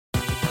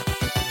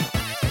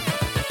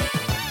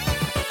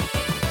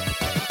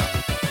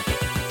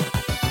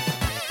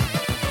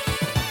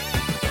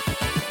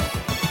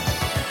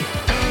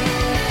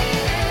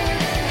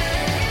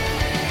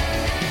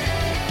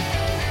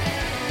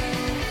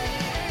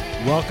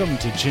Welcome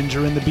to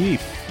Ginger and the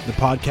Beef, the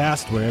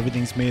podcast where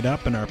everything's made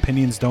up and our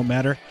opinions don't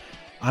matter.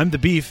 I'm the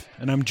Beef,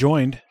 and I'm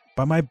joined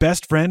by my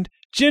best friend,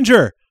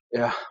 Ginger.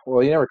 Yeah,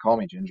 well, you never call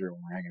me Ginger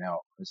when we're hanging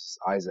out. This is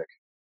Isaac.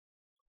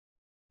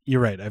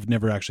 You're right. I've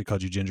never actually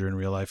called you Ginger in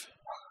real life.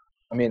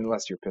 I mean,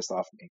 unless you're pissed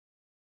off at me.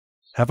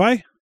 Have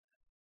I?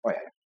 Oh,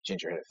 yeah,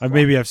 Ginger.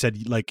 Maybe I've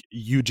said, like,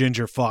 you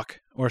ginger fuck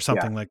or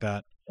something like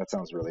that. That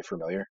sounds really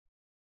familiar.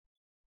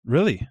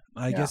 Really?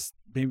 I guess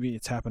maybe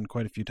it's happened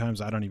quite a few times.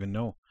 I don't even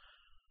know.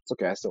 It's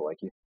okay. I still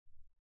like you.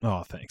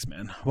 Oh, thanks,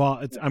 man.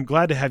 Well, I'm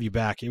glad to have you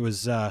back. It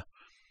was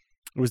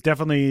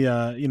definitely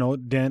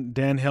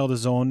Dan held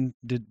his own.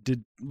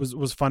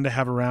 Was fun to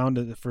have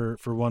around for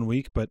 1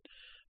 week, but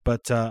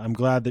I'm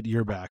glad that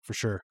you're back for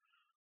sure.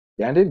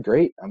 Dan did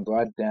great. I'm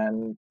glad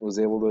Dan was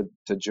able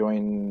to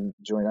join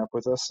up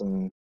with us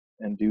and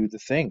do the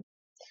thing.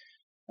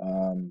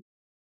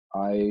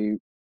 I,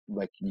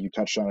 like you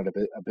touched on it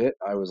a bit.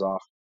 I was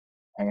off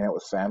hanging out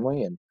with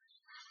family, and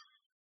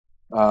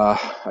I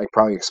could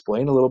probably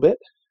explain a little bit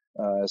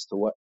as to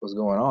what was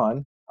going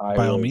on.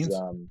 By all means.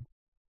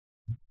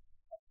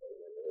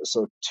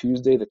 So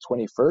Tuesday the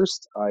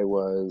 21st, it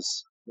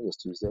was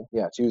Tuesday.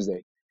 Yeah,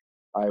 Tuesday.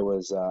 I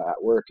was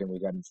at work, and we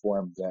got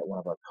informed that one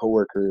of our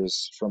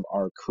coworkers from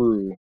our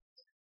crew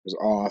was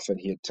off, and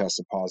he had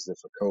tested positive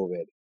for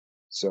COVID.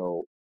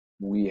 So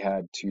we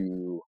had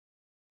to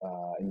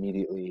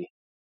immediately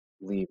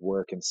leave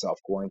work and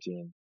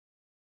self-quarantine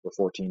for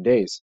 14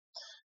 days.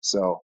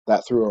 So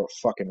that threw a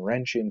fucking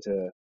wrench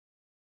into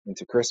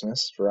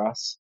Christmas for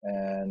us.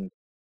 And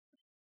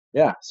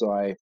yeah, so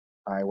I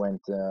went,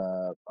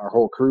 our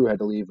whole crew had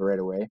to leave right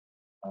away.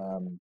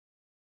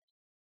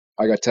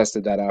 I got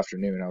tested that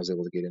afternoon. I was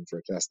able to get in for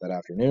a test that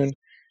afternoon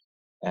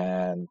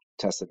and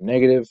tested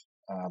negative,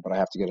 but I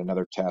have to get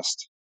another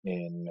test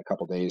in a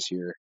couple days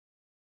here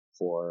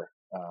for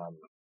a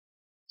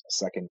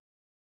second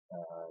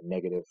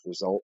negative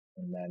result.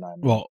 And then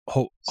I'm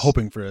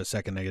hoping for a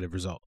second negative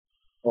result.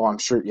 Well, I'm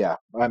sure, yeah,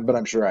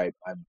 I'm sure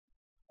I'm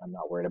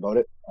not worried about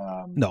it.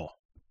 No,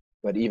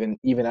 but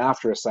even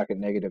after a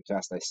second negative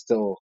test, I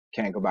still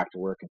can't go back to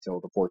work until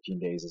the 14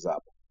 days is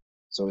up.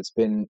 So it's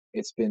been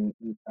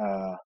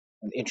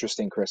an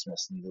interesting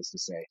Christmas, needless to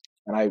say.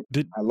 And I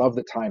love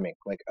the timing.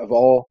 Like, of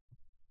all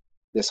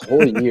this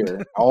whole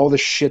year, all the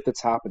shit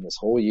that's happened this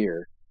whole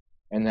year,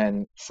 and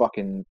then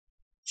fucking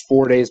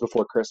 4 days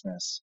before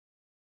Christmas,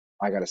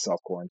 I got to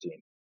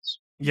self-quarantine.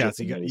 Yeah,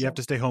 so you have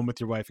to stay home with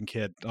your wife and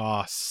kid.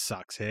 Oh,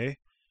 sucks, hey?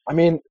 I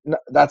mean,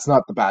 that's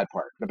not the bad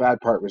part. The bad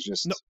part was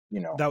just,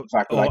 the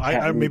fact that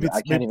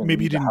I can't even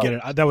maybe you didn't get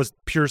it. That was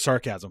pure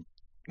sarcasm.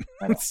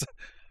 I know.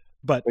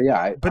 But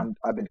yeah, I've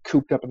been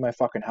cooped up in my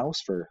fucking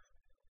house for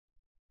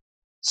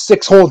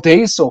 6 whole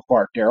days so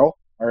far, Daryl.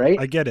 All right,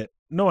 I get it.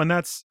 No, and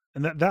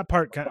that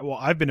part. Well,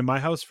 I've been in my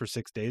house for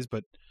 6 days,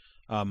 but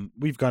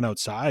we've gone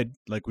outside.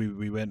 Like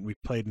we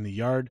played in the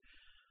yard.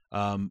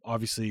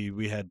 Obviously,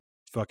 we had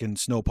fucking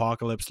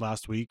snowpocalypse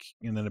last week,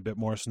 and then a bit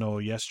more snow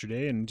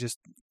yesterday, and just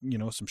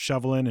some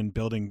shoveling and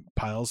building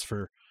piles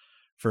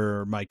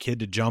for my kid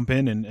to jump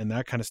in and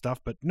that kind of stuff.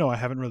 But no, I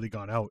haven't really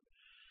gone out.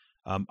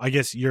 I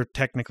guess you're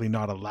technically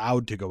not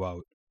allowed to go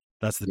out.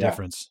 That's the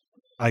difference.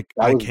 I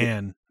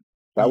can.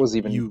 That was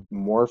even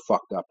more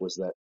fucked up. Was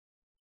that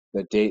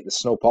the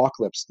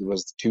snowpocalypse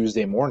was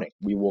Tuesday morning.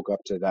 We woke up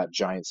to that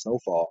giant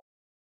snowfall,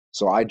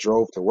 so I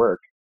drove to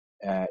work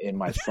in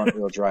my front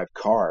wheel drive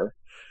car.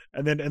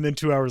 And then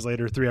 2 hours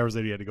later, 3 hours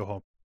later, you had to go home.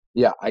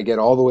 Yeah, I get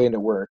all the way into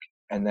work,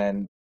 and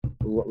then,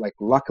 like,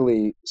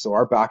 luckily, so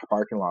our back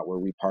parking lot where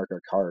we park our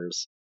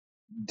cars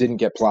didn't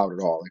get plowed at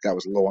all. Like, that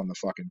was low on the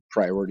fucking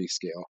priority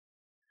scale.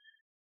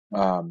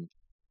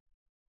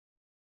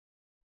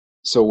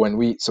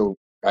 So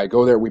I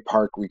go there, we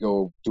park, we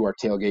go do our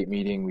tailgate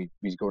meeting,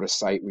 we go to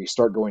site, we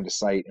start going to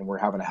site, and we're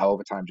having a hell of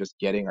a time just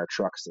getting our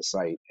trucks to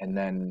site. And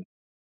then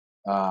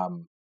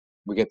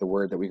we get the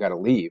word that we got to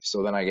leave.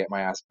 So then I get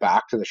my ass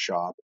back to the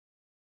shop,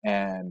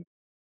 and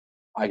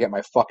I get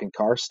my fucking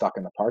car stuck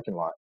in the parking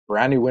lot.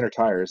 Brand new winter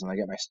tires, and I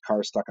get my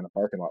car stuck in the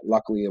parking lot.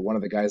 Luckily, one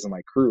of the guys on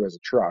my crew has a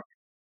truck,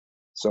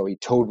 so he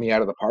towed me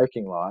out of the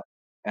parking lot,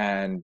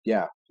 and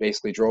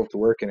basically drove to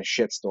work in a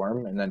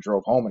shitstorm, and then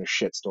drove home in a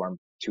shitstorm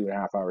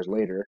 2.5 hours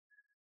later.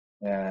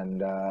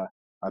 And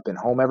I've been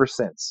home ever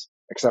since,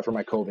 except for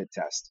my COVID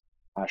test.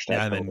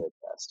 #COVID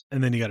test.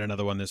 And then you got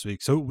another one this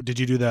week. So did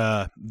you do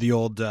the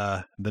old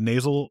the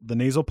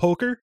nasal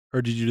poker,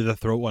 or did you do the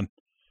throat one?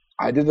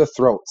 I did the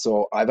throat.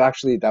 So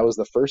that was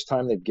the first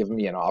time they've given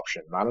me an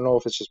option. I don't know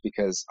if it's just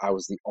because I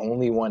was the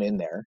only one in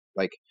there.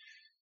 Like,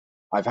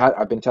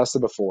 I've been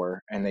tested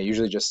before, and they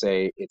usually just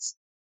say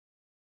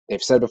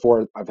they've said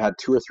before, I've had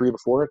 2 or 3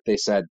 before, they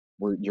said,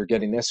 you're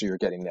getting this or you're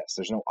getting this.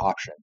 There's no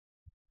option.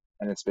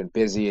 And it's been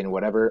busy and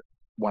whatever.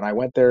 When I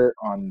went there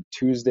on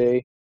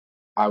Tuesday,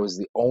 I was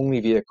the only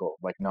vehicle.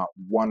 Like, not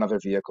one other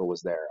vehicle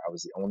was there. I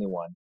was the only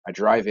one. I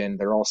drive in,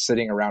 they're all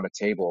sitting around a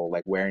table,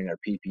 like, wearing their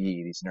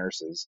PPE, these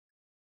nurses.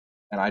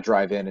 And I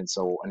drive in, and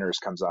so a nurse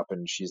comes up,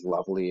 and she's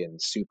lovely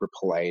and super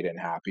polite and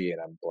happy,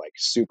 and I'm, like,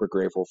 super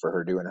grateful for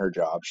her doing her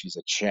job. She's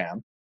a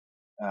champ.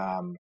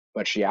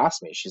 but she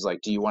asked me, she's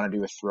like, do you want to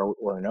do a throat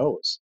or a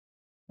nose?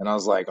 And I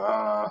was like,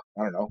 I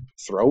don't know,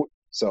 throat.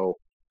 So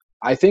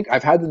I think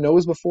I've had the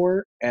nose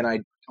before, and I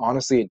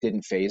honestly, it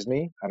didn't phase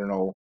me. I don't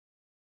know.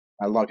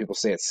 A lot of people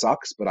say it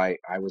sucks, but I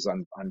was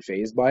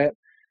unfazed by it.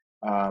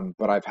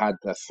 But I've had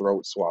the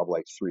throat swab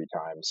like 3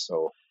 times,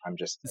 so I'm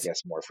just, I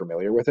guess, more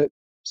familiar with it.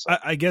 So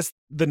I guess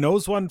the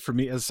nose one for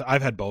me is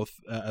I've had both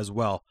as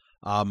well.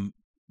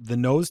 The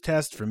nose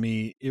test for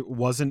me, it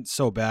wasn't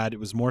so bad. It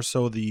was more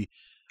so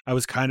I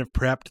was kind of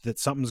prepped that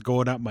something's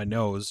going up my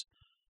nose,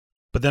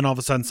 but then all of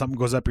a sudden something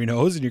goes up your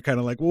nose and you're kind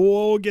of like,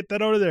 whoa, get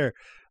that out of there.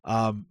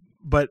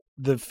 But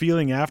the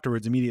feeling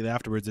afterwards, immediately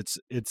afterwards,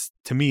 it's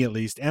to me at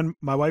least, and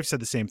my wife said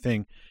the same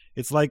thing.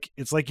 It's like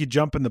you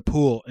jump in the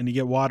pool and you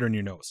get water in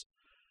your nose.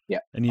 yeah,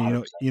 And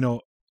 100%.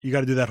 you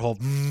got to do that whole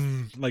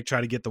like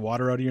try to get the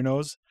water out of your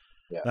nose.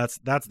 Yeah.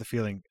 That's the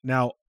feeling.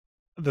 Now,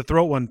 the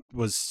throat one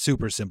was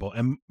super simple,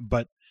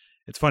 but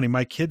it's funny.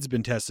 My kid's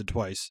been tested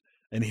twice,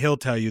 and he'll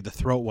tell you the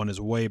throat one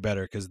is way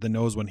better because the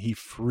nose one he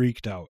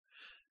freaked out,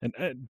 and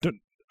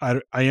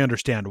I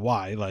understand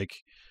why. Like,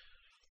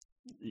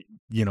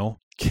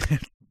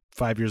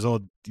 5 years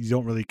old, you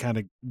don't really kind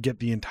of get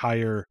the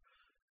entire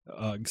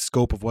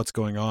scope of what's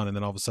going on, and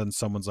then all of a sudden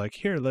someone's like,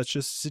 "Here, let's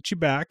just sit you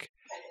back,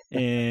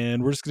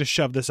 and we're just gonna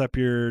shove this up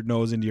your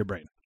nose into your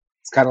brain."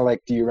 It's kind of like,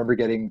 do you remember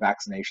getting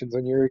vaccinations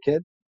when you were a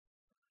kid?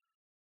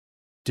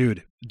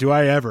 Dude, do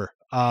I ever?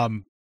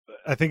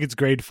 I think it's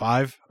grade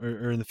 5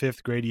 or in the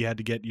 5th grade, you had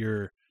to get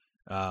your,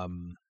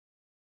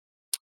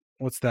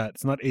 what's that?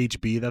 It's not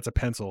HB. That's a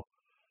pencil.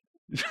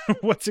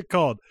 What's it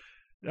called?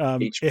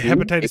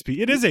 Hepatitis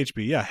B. It is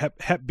HB. Yeah.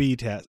 Hep B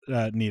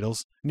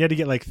needles. And you had to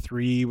get like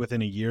 3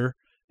 within a year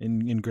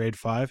in grade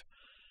 5.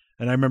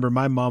 And I remember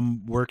my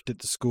mom worked at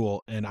the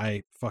school and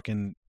I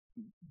fucking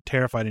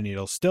terrified of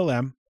needles. Still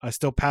am. I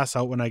still pass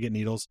out when I get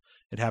needles.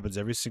 It happens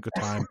every single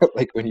time.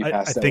 Like when you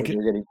passed out when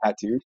you're getting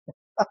tattooed?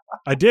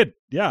 I did.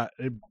 Yeah.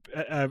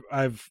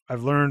 I've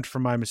learned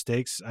from my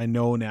mistakes. I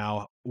know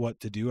now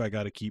what to do. I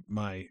got to keep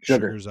my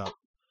sugars up.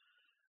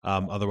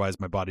 Otherwise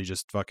my body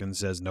just fucking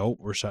says, no,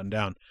 we're shutting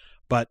down.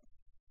 But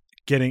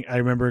I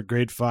remember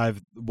grade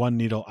 5, 1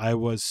 needle, I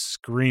was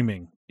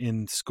screaming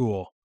in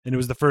school. And it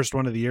was the first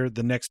one of the year.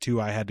 The next 2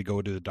 I had to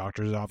go to the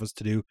doctor's office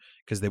to do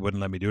because they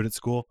wouldn't let me do it at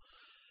school.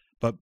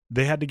 But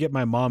they had to get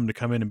my mom to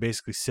come in and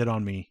basically sit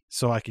on me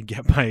so I could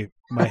get my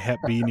Hep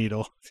B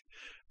needle.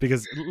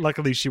 Because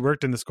luckily she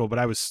worked in the school, but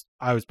I was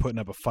putting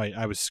up a fight.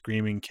 I was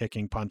screaming,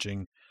 kicking,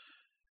 punching.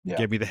 Yeah.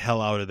 Get me the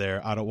hell out of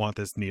there. I don't want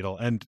this needle.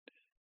 And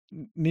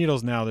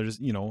needles now, they're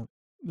just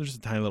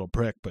a tiny little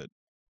prick, but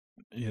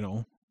I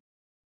don't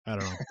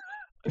know.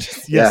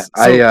 Yes.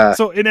 Yeah,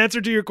 so in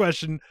answer to your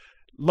question,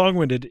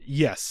 long-winded,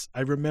 yes, I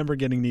remember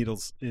getting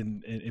needles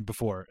in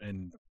before,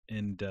 and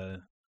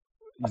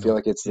I feel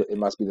like it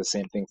must be the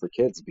same thing for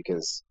kids,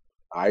 because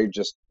I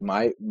just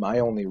my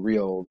only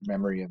real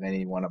memory of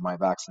any one of my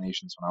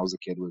vaccinations when I was a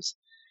kid was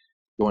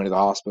going to the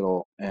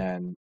hospital,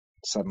 and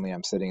suddenly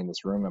I'm sitting in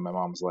this room and my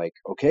mom's like,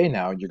 okay,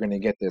 now you're going to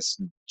get this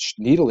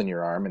needle in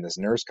your arm, and this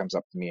nurse comes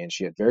up to me and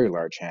she had very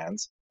large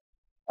hands,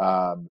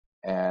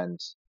 and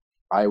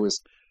I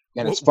was,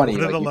 and it's funny,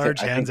 what do the large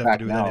hands have to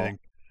do with anything?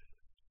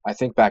 I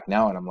think back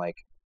now and I'm like,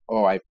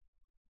 oh,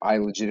 I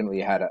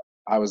legitimately had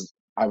I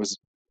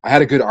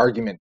had a good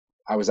argument.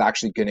 I was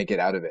actually going to get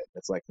out of it.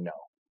 It's like, no,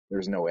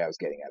 there's no way I was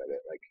getting out of it.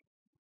 Like,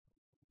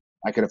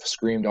 I could have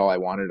screamed all I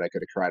wanted. I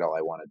could have cried all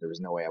I wanted. There was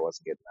no way I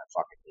wasn't getting that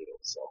fucking needle.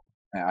 So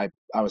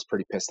I was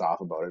pretty pissed off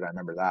about it. I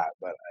remember that,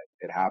 but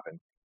it happened.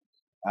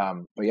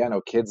 But yeah,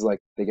 no, kids, like,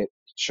 they get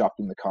shoved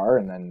in the car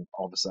and then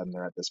all of a sudden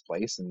they're at this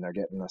place and they're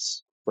getting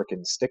this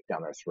freaking stick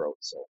down their throat.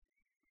 So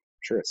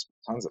I'm sure it's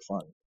tons of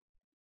fun.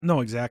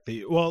 No,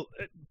 exactly. Well,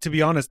 to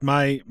be honest,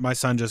 my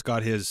son just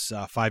got his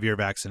 5-year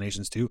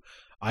vaccinations too.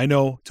 I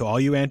know, to all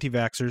you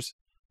anti-vaxxers,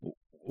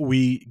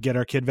 we get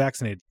our kid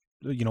vaccinated.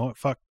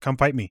 Fuck, come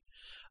fight me.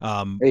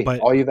 Hey, but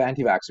all you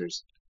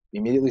anti-vaxxers,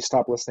 immediately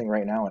stop listening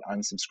right now and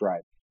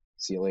unsubscribe.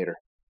 See you later.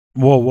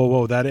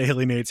 Whoa. That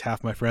alienates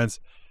half my friends.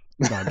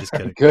 No, I'm just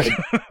kidding. Good.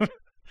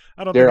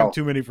 I don't think I have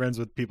too many friends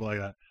with people like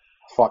that.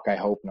 Fuck, I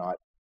hope not.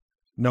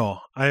 No,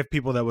 I have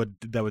people that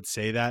would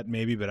say that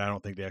maybe, but I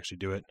don't think they actually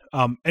do it.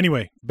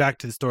 Anyway, back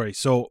to the story.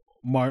 So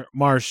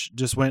Marsh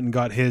just went and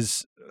got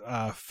his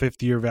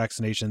 5th-year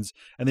vaccinations,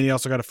 and then he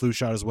also got a flu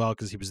shot as well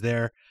because he was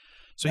there.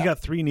 So he got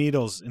 3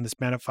 needles in the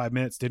span of 5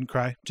 minutes. Didn't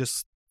cry.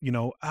 Just,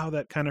 ow,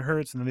 that kind of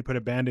hurts, and then they put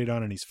a Band-Aid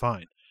on and he's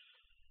fine.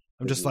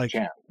 I'm just like,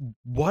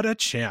 what a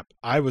champ.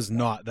 I was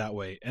not that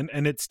way.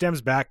 And it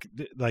stems back,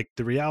 like,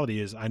 the reality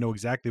is I know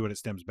exactly what it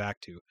stems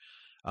back to.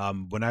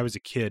 When I was a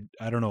kid,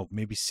 I don't know,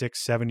 maybe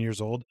 6, 7 years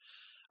old,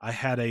 I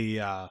had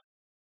a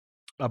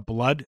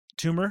blood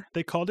tumor,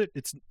 they called it.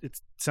 It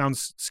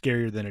sounds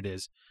scarier than it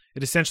is.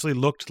 It essentially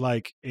looked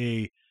like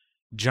a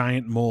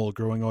giant mole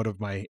growing out of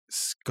my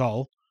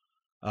skull,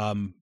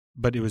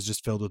 but it was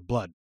just filled with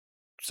blood.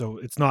 So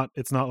it's not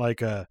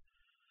like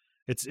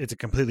it's a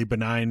completely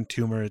benign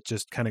tumor. It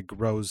just kind of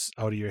grows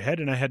out of your head,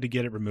 and I had to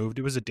get it removed.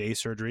 It was a day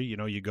surgery.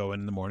 You go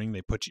in the morning,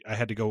 I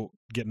had to go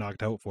get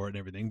knocked out for it and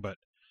everything, but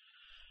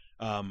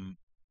Um,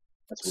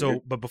 That's weird.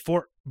 so, but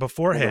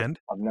beforehand,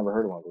 I've never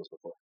heard of one of those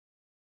before.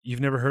 you've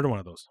never heard of one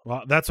of those.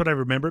 Well, that's what I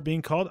remember it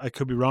being called. I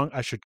could be wrong.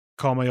 I should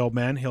call my old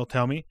man. He'll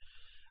tell me.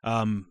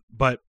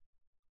 But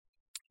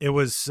it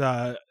was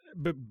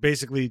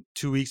basically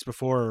 2 weeks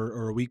before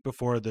or a week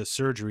before the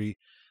surgery,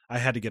 I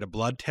had to get a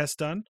blood test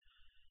done,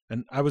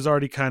 and I was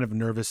already kind of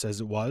nervous as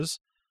it was.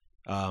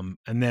 And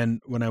then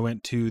when I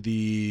went to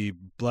the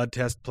blood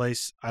test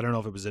place, I don't know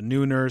if it was a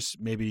new nurse,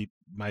 maybe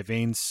my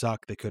veins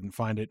suck, they couldn't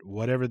find it.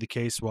 Whatever the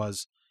case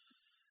was,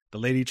 the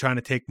lady trying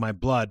to take my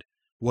blood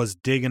was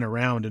digging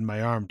around in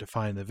my arm to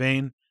find the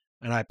vein,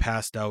 and I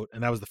passed out.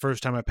 And that was the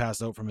first time I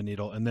passed out from a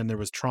needle. And then there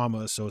was trauma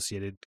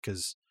associated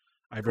because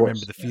I Of remember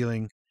course. the Yeah.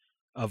 feeling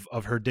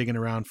of her digging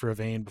around for a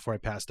vein before I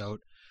passed out.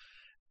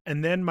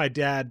 And then my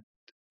dad,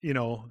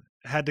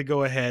 had to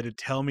go ahead and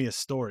tell me a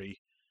story.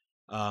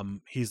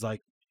 He's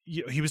like,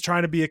 he was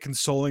trying to be a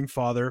consoling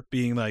father,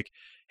 being like,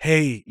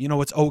 hey,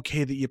 it's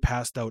okay that you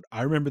passed out.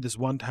 I remember this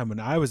one time when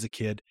I was a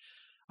kid,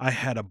 I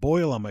had a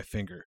boil on my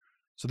finger.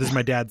 So this is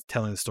my dad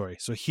telling the story.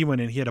 So he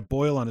went in, he had a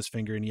boil on his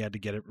finger and he had to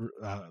get it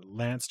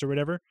lanced or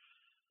whatever.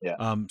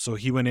 Yeah. So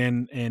he went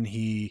in and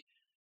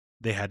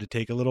they had to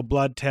take a little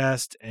blood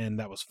test and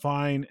that was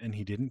fine. And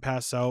he didn't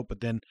pass out.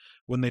 But then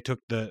when they took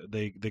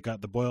they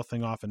got the boil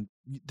thing off, and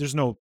there's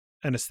no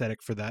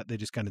anesthetic for that. They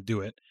just kind of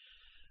do it.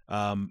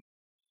 And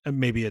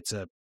maybe it's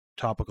a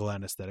topical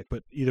anesthetic,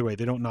 but either way,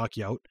 they don't knock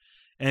you out.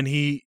 And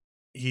he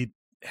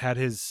had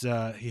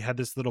he had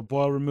this little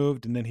boil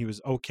removed, and then he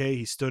was okay.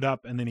 He stood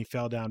up, and then he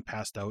fell down,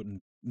 passed out,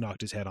 and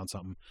knocked his head on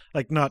something,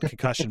 like not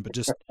concussion, but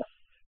just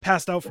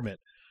passed out from it.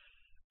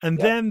 And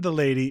Yeah. then the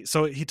lady,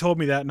 so he told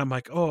me that, and I'm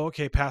like, oh,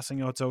 okay,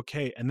 passing out's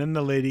okay. And then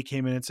the lady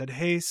came in and said,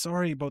 hey,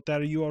 sorry about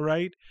that. Are you all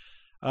right?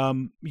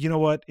 You know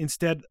what?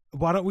 Instead,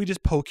 why don't we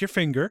just poke your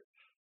finger,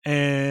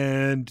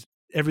 and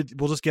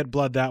we'll just get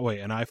blood that way.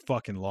 And I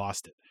fucking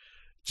lost it,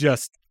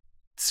 just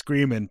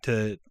screaming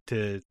at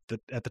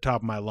the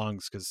top of my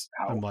lungs because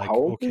I'm like, How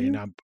old were okay, you?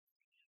 now I'm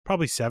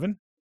probably 7.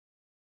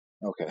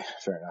 Okay,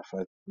 fair enough.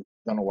 I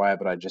don't know why,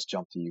 but I just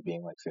jumped to you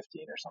being like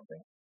 15 or something.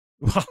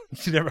 Well,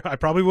 I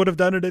probably would have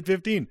done it at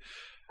 15.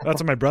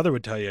 That's what my brother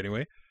would tell you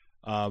anyway.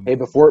 Hey,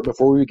 before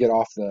we get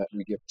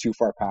too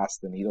far past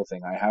the needle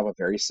thing, I have a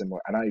very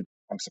similar, and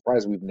I'm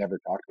surprised we've never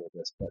talked about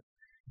this, but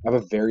I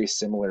have a very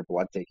similar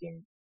blood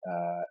taking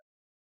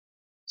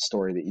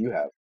story that you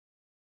have,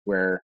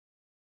 where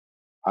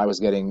I was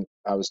went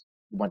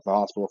to the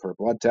hospital for a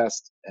blood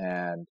test,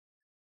 and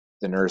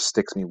the nurse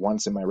sticks me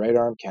once in my right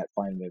arm, can't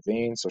find the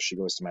vein, so she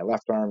goes to my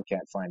left arm,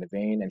 can't find a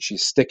vein, and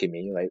she's sticking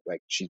me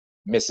like she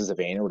misses a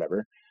vein or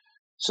whatever.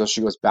 So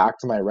she goes back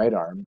to my right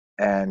arm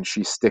and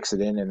she sticks it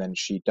in, and then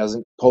she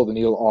doesn't pull the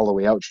needle all the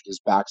way out. She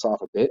just backs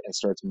off a bit and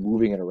starts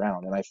moving it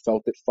around. And I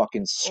felt it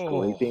fucking Oh,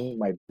 scraping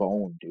my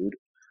bone, dude,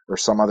 or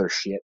some other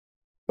shit.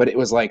 But it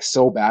was like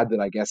so bad that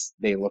I guess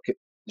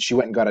she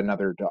went and got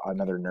another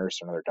nurse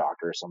or another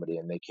doctor or somebody,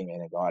 and they came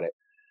in and got it.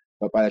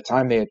 But by the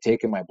time they had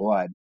taken my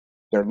blood,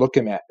 they're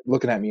looking at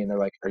me and they're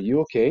like, "Are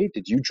you okay?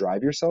 Did you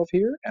drive yourself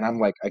here?" And I'm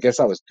like, "I guess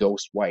I was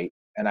ghost white,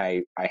 and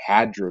I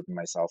had driven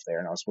myself there,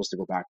 and I was supposed to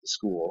go back to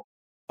school."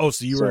 so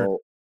So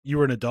you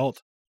were an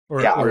adult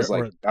or yeah, or a I was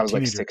like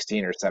teenager.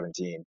 16 or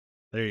 17,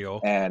 There you go.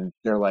 and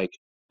they're like,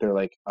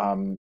 "Do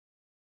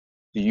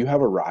you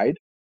have a ride?"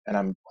 And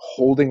I'm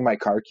holding my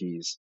car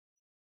keys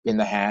in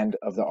the hand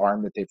of the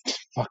arm that they've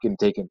fucking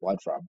taken blood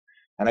from.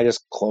 And I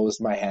just closed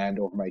my hand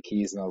over my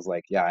keys and I was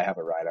like, "Yeah, I have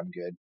a ride. I'm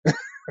good."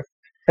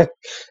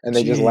 And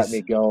they just let Jeez.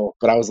 me go.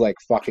 But I was like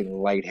fucking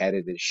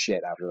lightheaded as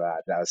shit after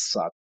that. That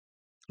sucked.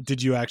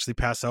 Did you actually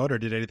pass out or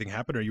did anything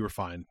happen or you were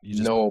fine? You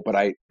just, No, but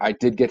I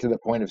did get to the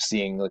point of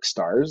seeing like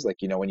stars, like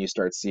when you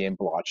start seeing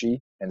blotchy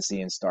and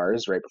seeing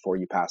stars right before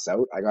you pass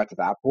out. I got to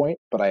that point,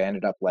 but I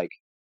ended up like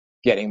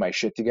getting my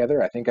shit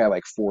together. I think I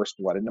like forced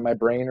blood into my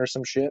brain or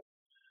some shit,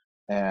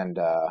 and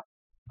I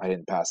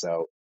didn't pass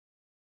out.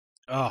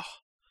 oh,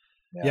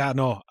 Yeah, yeah,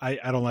 no, I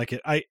don't like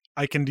it. I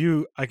can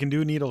do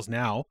needles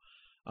now.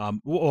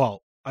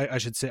 Well, I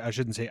should say, I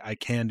shouldn't say I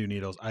can do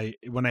needles.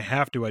 When I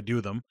have to, I do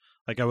them.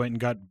 Like I went and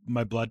got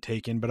my blood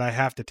taken, but I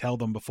have to tell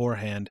them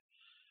beforehand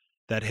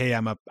that, hey,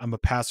 I'm a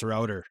passer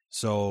outer,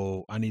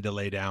 so I need to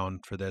lay down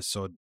for this.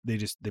 So they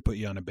put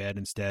you on a bed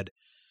instead.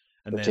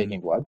 And for then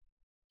taking blood.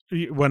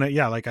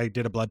 like I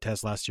did a blood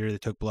test last year, they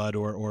took blood,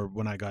 or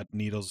when I got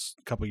needles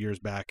a couple years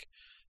back,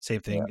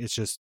 same Yeah, thing. It's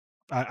just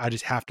I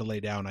just have to lay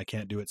down. I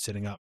can't do it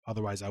sitting up,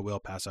 otherwise I will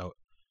pass out.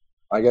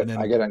 And I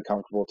then get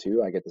uncomfortable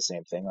too. I get the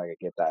same thing. Like I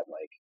get that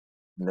like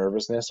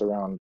nervousness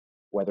around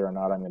whether or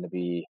not I'm going to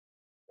be,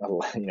 I'm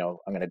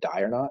going to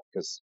die or not,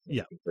 because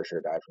yeah, you can for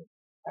sure die from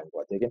having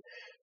blood taken.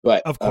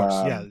 But of course,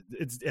 yeah,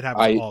 it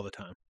happens I all the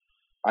time.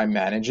 I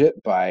manage it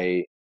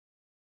by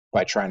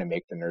trying to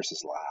make the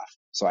nurses laugh.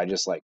 So I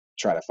just like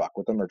try to fuck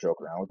with them or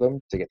joke around with them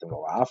to get them to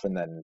laugh, and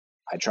then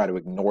I try to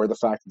ignore the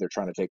fact that they're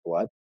trying to take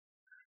blood.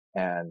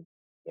 And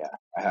yeah,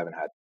 I haven't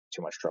had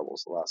too much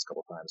troubles the last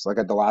couple times. Like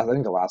I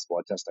think the last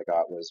blood test I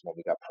got was when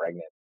we got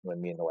pregnant, when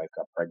me and the wife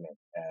got pregnant,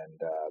 and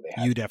they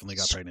had, You definitely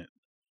got pregnant.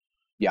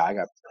 yeah, I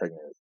got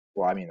pregnant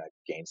well, I mean, I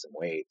gained some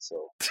weight,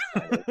 so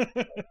kind of. You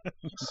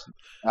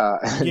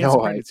gained some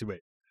No, I pregnancy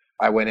weight.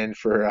 I went in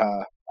for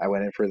I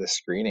went in for the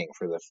screening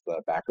for the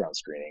background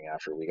screening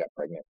after we got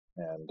pregnant,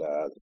 and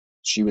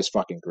she was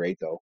fucking great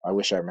though. I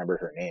wish I remembered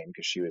her name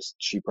because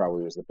she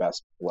probably was the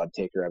best blood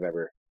taker I've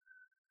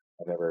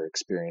ever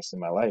experienced in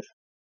my life.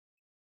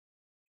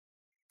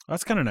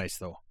 That's kind of nice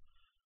though.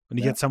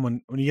 Yeah.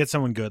 When you get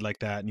someone good like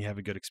that and you have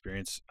a good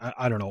experience.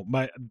 I don't know.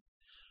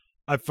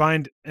 I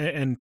find,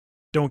 and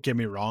don't get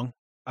me wrong,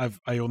 I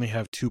only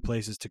have two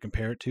places to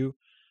compare it to,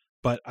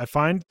 but I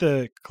find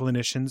the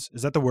clinicians,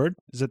 is that the word?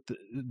 Is it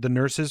the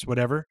nurses,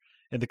 whatever,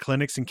 at the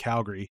clinics in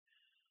Calgary,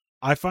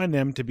 I find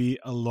them to be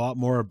a lot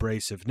more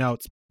abrasive. Now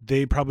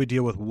they probably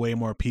deal with way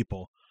more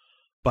people,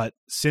 but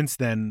since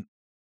then,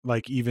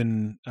 like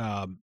even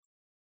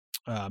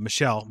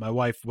Michelle, my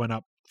wife, went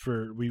up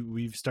for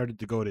we've started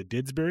to go to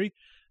Didsbury,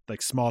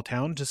 like small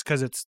town, just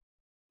because it's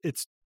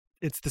it's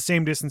the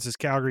same distance as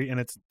Calgary and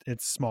it's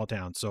small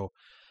town. So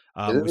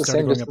Is it we the started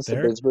same going up distance to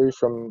there Didsbury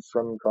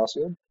from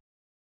Crossfield?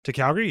 to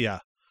Calgary. Yeah,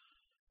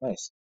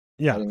 Nice.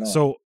 I yeah. didn't know.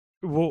 So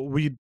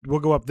we'll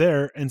go up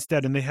there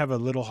instead, and they have a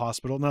little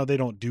hospital. Now they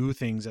don't do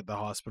things at the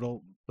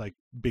hospital like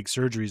big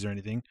surgeries or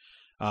anything,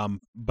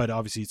 but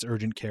obviously it's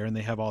urgent care and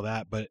they have all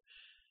that. But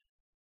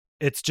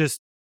it's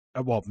just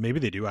well, maybe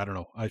they do. I don't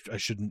know. I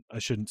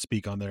shouldn't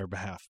speak on their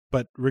behalf.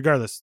 But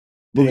regardless,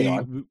 Moving they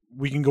on.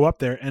 we can go up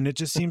there, and it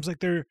just seems like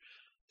they're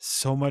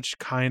so much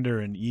kinder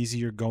and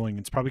easier going.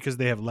 It's probably because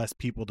they have less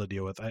people to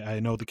deal with. I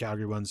know the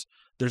Calgary ones.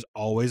 There's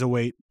always a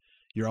wait.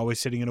 You're always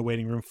sitting in a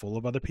waiting room full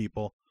of other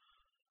people.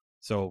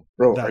 So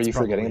Bro, are that's you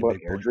forgetting probably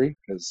a about big point. Airdrie?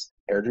 Because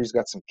Airdrie's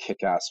got some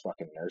kick-ass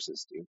fucking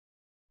nurses, dude.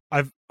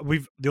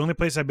 We've the only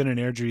place I've been in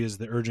Airdrie is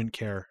the urgent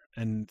care,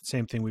 and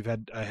same thing.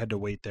 I had to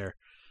wait there.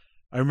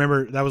 I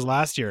remember that was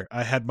last year.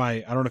 I had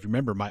I don't know if you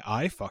remember, my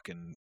eye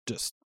fucking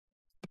just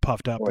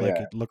puffed up Oh like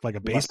yeah, it looked like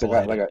a you must have baseball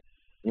got hit like it.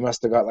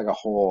 a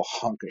whole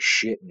hunk of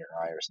shit in your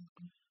eye or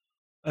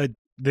something.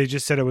 They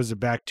just said it was a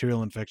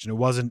bacterial infection. It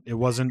wasn't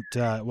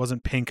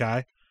pink eye.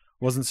 It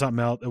wasn't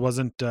something else. It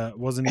wasn't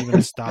even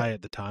a sty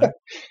at the time.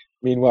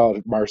 Meanwhile,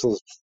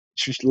 Marcel's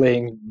just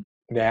laying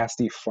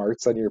nasty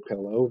farts on your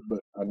pillow, but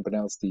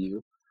unbeknownst to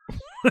you,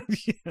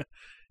 Yeah.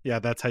 Yeah,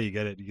 that's how you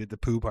get it. You get the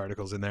poo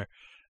particles in there.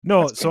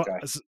 that's No,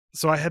 pink eye.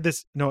 so I had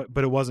this. No,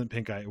 but it wasn't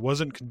pink eye. It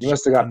wasn't You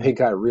must have got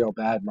pink eye real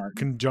bad, Martin.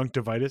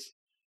 conjunctivitis.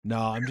 No,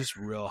 I'm just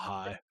real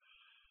high.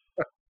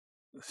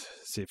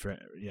 See for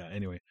yeah.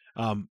 Anyway,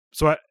 but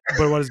what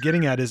I was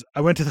getting at is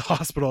I went to the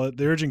hospital at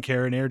the urgent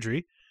care in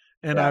Airdrie,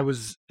 and Yeah.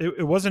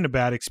 it wasn't a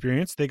bad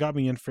experience. They got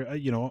me in for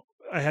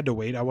I had to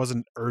wait. I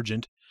wasn't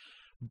urgent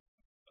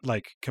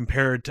like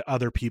compared to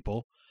other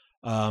people,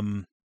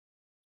 um,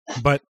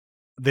 but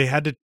they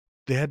had to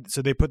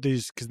so they put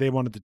these because they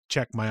wanted to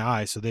check my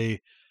eye, so they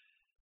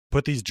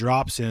put these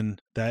drops in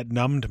that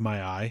numbed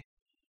my eye,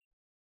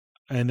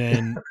 and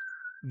then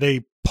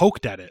they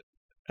poked at it,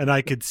 and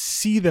I could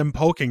see them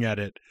poking at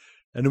it,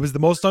 and it was the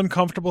most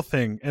uncomfortable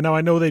thing. And now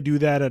I know they do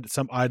that at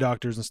some eye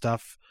doctors and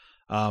stuff,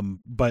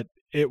 but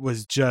it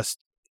was just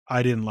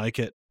I didn't like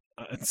it,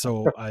 and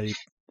so I'm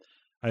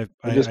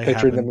just I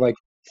picturing them haven't. like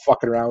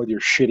fucking around with your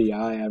shitty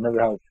eye. I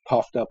remember how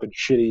puffed up and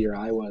shitty your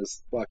eye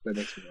was. Fuck, that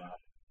makes me laugh.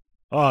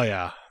 Oh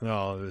yeah,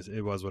 no,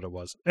 it was what it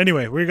was.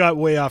 Anyway, we got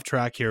way off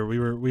track here. We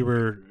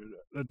were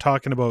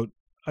talking about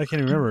I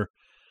can't even remember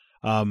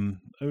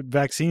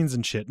vaccines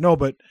and shit. No,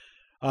 but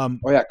um,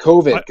 Oh yeah,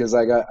 COVID, I, because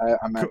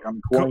I'm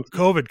quarantined.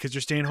 COVID because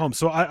you're staying home.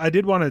 So I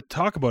did want to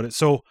talk about it.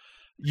 So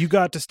you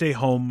got to stay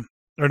home,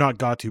 or not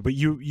got to, but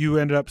you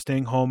ended up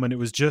staying home, and it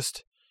was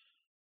just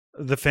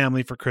the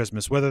family for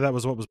Christmas. Whether that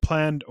was what was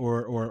planned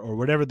or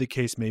whatever the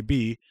case may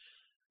be,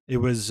 it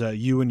was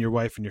you and your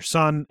wife and your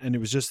son, and it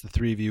was just the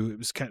three of you. It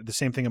was kind of the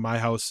same thing in my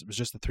house. It was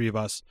just the three of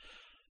us.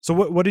 So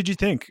what did you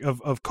think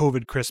of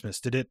COVID Christmas?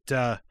 Did it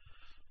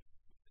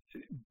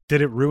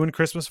ruin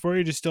Christmas for you?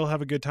 Did you still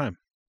have a good time?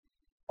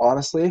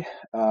 Honestly,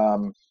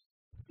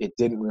 it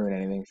didn't ruin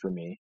anything for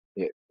me.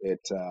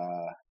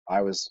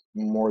 I was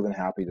more than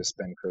happy to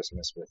spend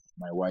Christmas with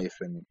my wife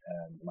and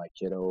my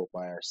kiddo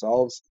by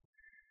ourselves.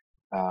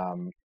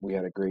 We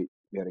had a great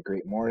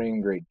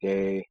morning, great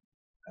day.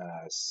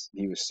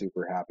 He was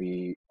super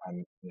happy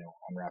on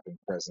unwrapping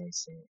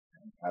presents,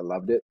 and I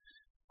loved it.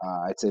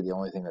 I'd say the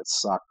only thing that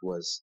sucked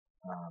was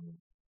um,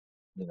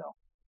 you know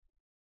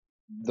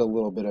the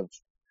little bit of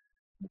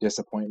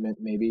disappointment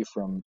maybe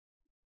from,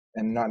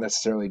 and not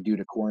necessarily due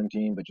to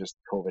quarantine, but just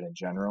COVID in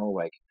general.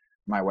 Like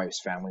my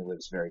wife's family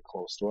lives very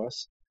close to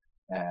us,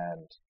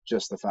 and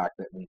just the fact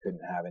that we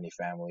couldn't have any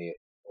family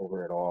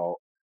over at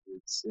all,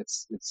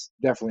 it's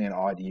definitely an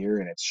odd year,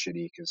 and it's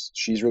shitty because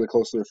she's really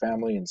close to her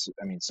family, and so,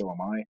 I mean so am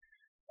I.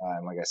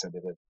 And like I said,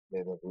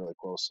 they live really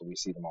close, so we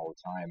see them all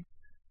the time.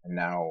 And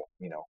now,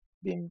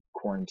 being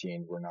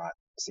quarantined, we're not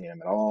seeing them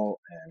at all,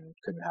 and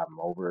couldn't have them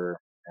over,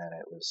 and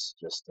it was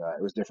just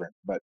it was different.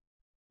 But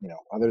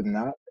other than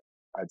that,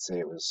 I'd say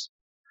it was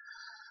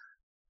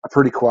a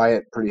pretty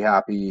quiet, pretty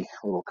happy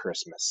little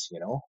Christmas.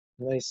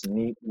 nice,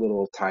 neat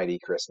little tidy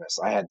Christmas.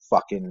 I had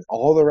fucking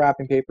all the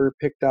wrapping paper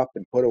picked up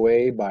and put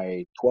away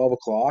by 12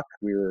 o'clock.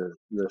 We were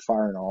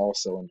firing all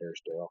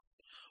cylinders, Daryl.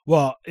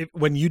 Well,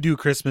 when you do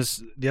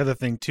Christmas, the other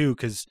thing too,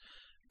 because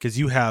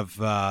you have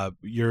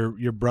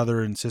your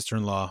brother and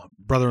sister-in-law,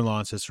 brother-in-law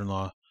and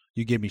sister-in-law.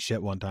 You gave me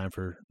shit one time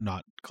for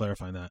not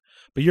clarifying that,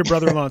 but your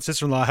brother-in-law and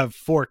sister-in-law have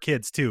 4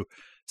 kids too.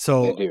 They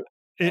So, do.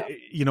 Yeah.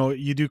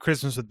 you do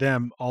Christmas with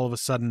them. All of a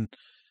sudden,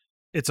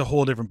 it's a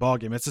whole different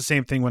ballgame. It's the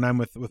same thing when I'm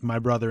with my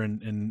brother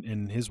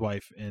and his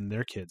wife and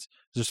their kids.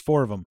 There's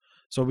 4 of them,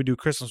 so we do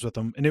Christmas with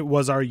them, and it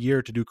was our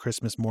year to do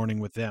Christmas morning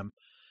with them.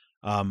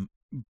 Um,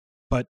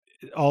 but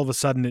all of a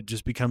sudden, it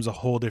just becomes a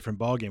whole different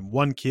ballgame.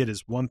 1 kid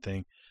is one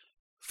thing,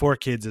 4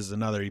 kids is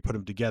another. You put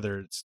them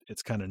together,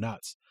 it's kind of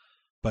nuts.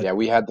 But Yeah,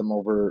 we had them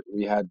over.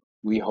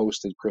 We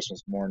hosted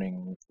Christmas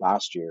morning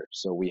last year,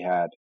 so we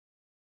had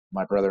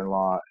my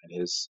brother-in-law and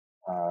his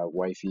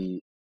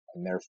wifey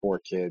and their 4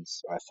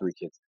 kids, 3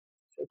 kids,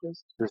 4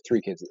 kids, or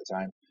 3 kids at the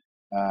time,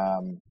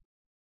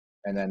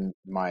 and then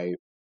my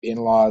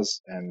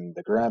in-laws and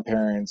the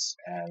grandparents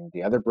and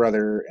the other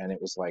brother, and it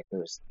was like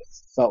it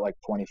felt like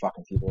 20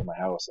 fucking people in my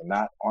house, and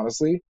that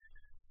honestly,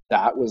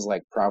 that was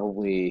like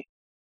probably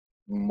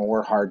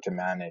more hard to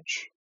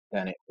manage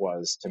than it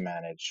was to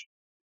manage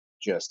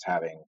just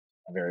having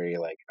a very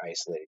like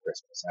isolated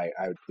Christmas.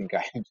 I would think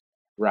I'd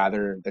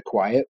rather the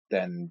quiet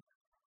than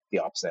the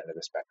opposite end of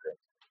the spectrum.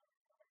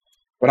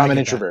 But I'm an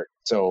introvert,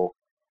 so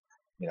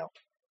you know.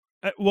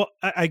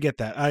 I get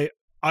that. I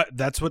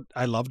that's what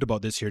I loved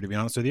about this year, to be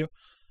honest with you.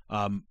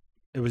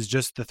 It was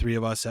just the 3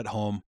 of us at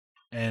home,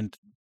 and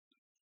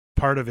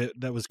part of it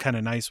that was kind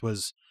of nice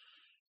was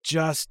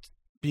just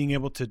being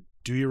able to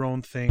do your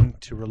own thing,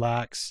 to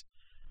relax,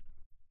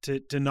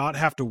 to not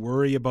have to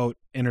worry about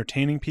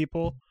entertaining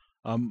people.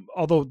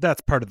 Although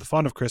that's part of the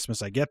fun of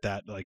Christmas, I get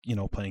that, like,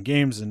 playing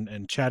games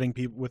and chatting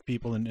with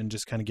people and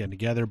just kind of getting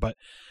together. But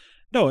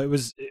no, it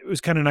was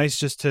kind of nice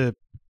just to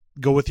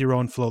go with your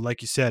own flow.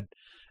 Like you said,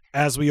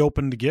 as we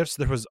opened the gifts,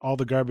 there was all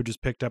the garbage was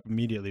picked up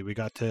immediately. We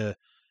got to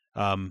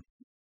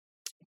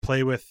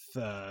play with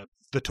the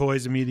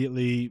toys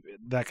immediately,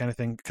 that kind of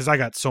thing. Because I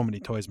got so many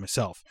toys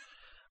myself.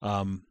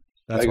 That's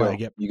Lego. why I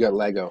get. You got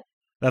Lego.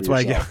 That's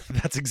why yourself. I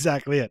get. That's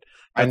exactly it.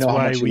 That's I know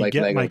why how much you we like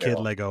get Lego, my kid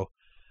Daryl. Lego,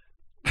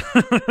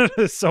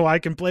 so I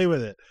can play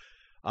with it.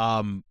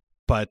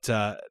 But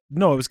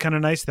no, it was kind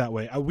of nice that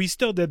way. We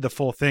still did the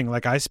full thing.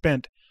 Like, I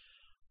spent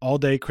all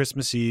day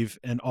Christmas Eve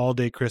and all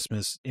day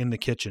Christmas in the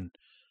kitchen.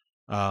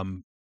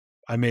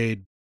 I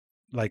made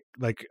like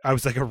I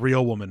was like a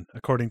real woman,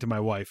 according to my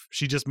wife.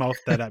 She just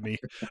mouthed that at me.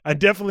 I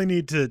definitely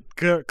need to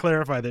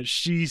clarify that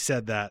she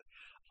said that.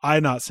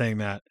 I'm not saying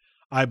that.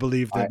 I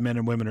believe that men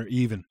and women are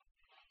even.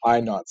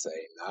 I'm not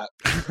saying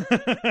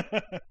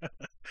that.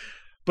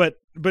 But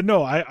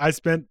no, I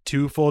spent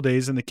 2 full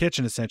days in the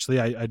kitchen. Essentially,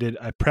 I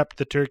prepped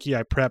the turkey.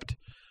 I prepped,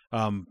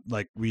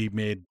 like, we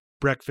made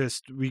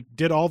breakfast. We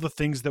did all the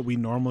things that we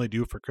normally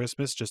do for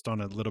Christmas, just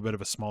on a little bit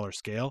of a smaller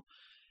scale.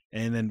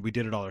 And then we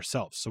did it all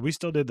ourselves. So we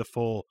still did the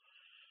full,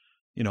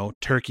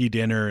 turkey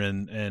dinner,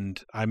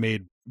 and I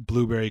made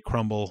blueberry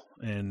crumble,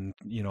 and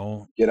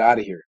Get out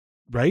of here.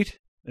 Right?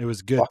 It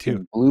was good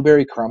too.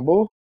 Blueberry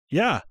crumble?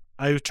 Yeah.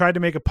 I tried to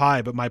make a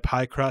pie, but my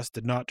pie crust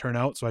did not turn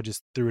out, so I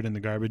just threw it in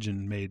the garbage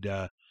and made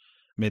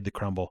the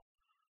crumble.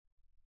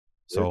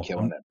 So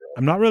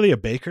I'm not really a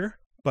baker,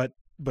 but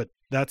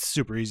that's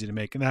super easy to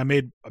make. And I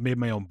made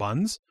my own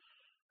buns.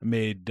 I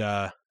made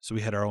so we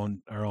had our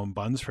own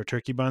buns for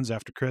turkey buns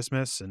after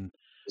Christmas. And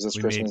was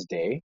this Christmas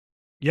Day?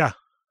 Yeah.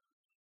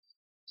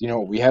 Do you know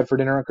what we had for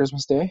dinner on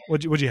Christmas Day?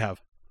 What'd you have?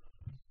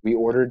 We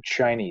ordered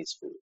Chinese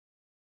food.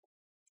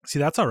 See,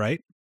 that's all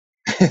right.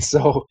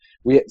 So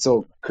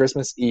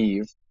Christmas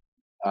Eve,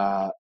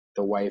 the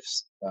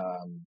wife's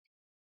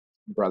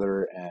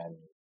brother and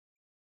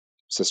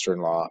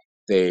sister-in-law,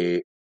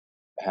 they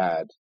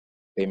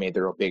made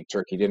their own big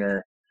turkey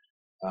dinner.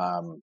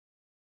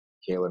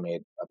 Kayla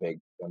made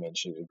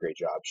she did a great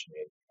job. She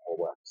made a whole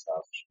lot of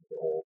stuff. She did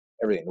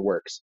everything, the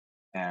works.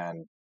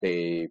 And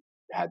they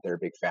had their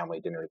big family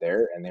dinner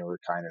there, and they were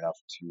kind enough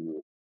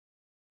to,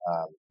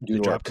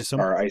 due to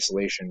our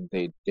isolation,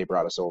 they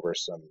brought us over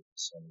some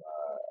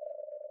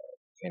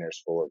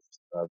containers full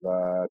of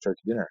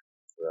turkey dinner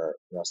for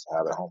us to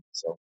have at home.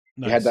 So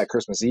nice. We had that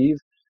Christmas Eve,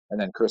 and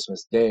then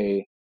Christmas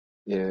Day,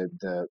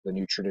 the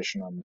new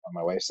tradition on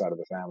my wife's side of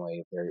the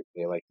family,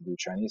 they like to do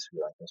Chinese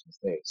food on Christmas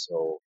Day.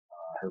 So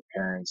her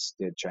parents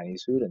did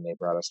Chinese food, and they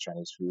brought us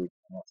Chinese food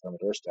from the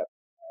doorstep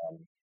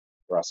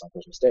for us on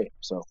Christmas Day.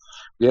 So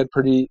we had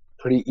pretty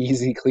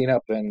easy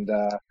cleanup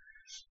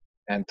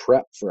and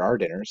prep for our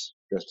dinners,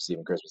 Christmas Eve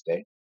and Christmas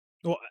Day.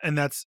 Well, and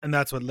that's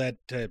what led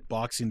to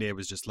Boxing Day,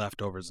 was just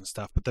leftovers and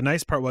stuff. But the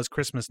nice part was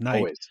Christmas night.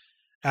 Always.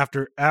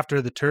 After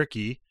the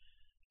turkey,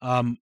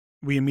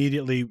 we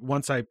immediately,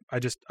 once I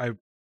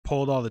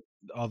pulled all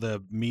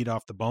the meat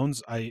off the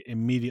bones, I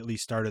immediately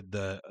started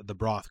the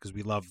broth, because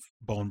we love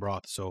bone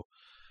broth. So,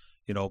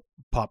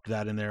 popped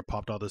that in there,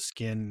 popped all the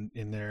skin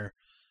in there,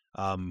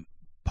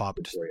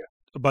 popped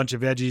a bunch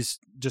of veggies,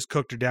 just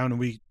cooked her down, and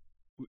we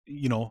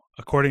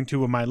according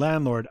to my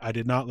landlord, I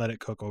did not let it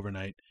cook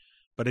overnight,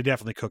 but it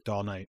definitely cooked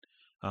all night.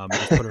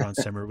 Just put it on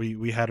simmer.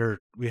 We had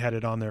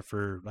it on there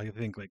for I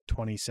think like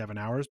 27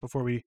 hours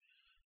before we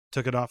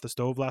took it off the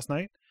stove last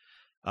night.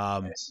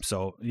 Nice.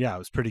 So yeah, it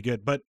was pretty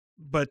good, but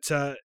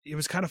it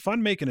was kind of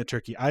fun making a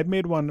turkey. I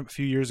made one a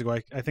few years ago.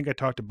 I think I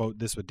talked about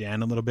this with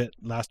Dan a little bit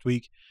last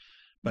week,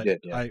 but You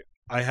did, yeah.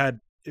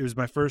 it was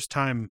my first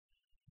time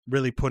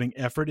really putting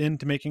effort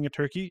into making a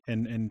turkey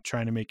and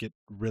trying to make it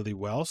really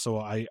well. So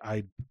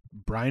I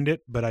brined it,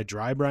 but I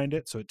dry brined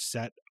it. So it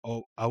sat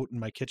out in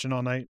my kitchen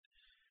all night.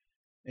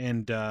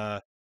 And,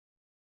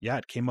 yeah,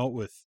 it came out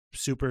with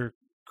super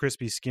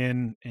crispy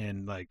skin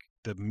and like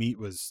the meat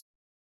was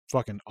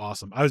fucking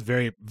awesome. I was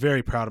very,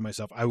 very proud of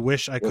myself. I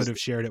wish I could have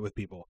shared it with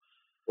people.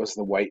 Was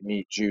the white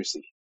meat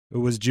juicy? It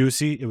was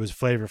juicy. It was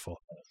flavorful.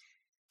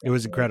 It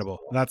was incredible.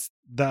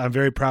 I'm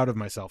very proud of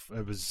myself.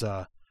 It was,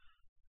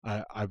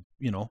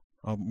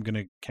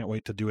 can't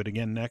wait to do it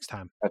again next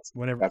time.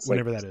 Whenever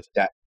that is.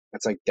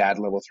 That's like dad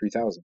level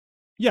 3000.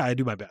 Yeah, I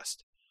do my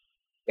best.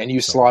 And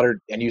you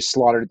slaughtered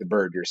the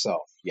bird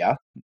yourself, yeah?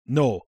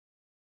 No,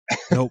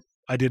 nope,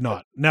 I did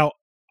not. Now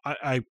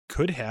I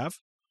could have.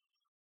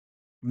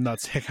 I'm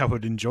not saying I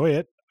would enjoy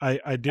it.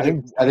 I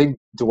did. I think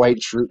Dwight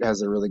Schrute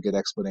has a really good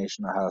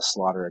explanation of how to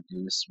slaughter a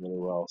goose really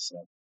well. So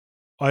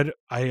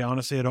I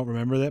honestly I don't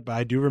remember that, but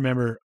I do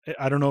remember.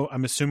 I don't know.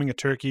 I'm assuming a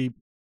turkey.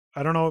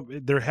 I don't know.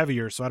 They're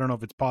heavier, so I don't know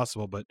if it's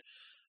possible. But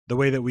the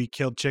way that we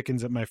killed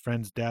chickens at my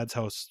friend's dad's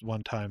house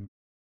one time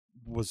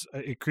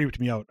it creeped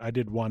me out. I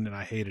did one and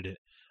I hated it.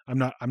 I'm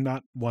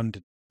not one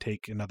to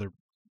take another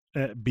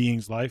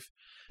being's life.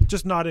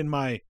 Just not in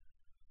my.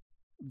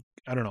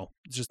 I don't know.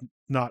 It's just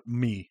not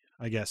me,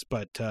 I guess.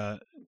 But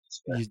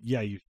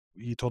you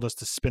told us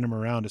to spin them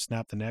around to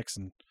snap the necks,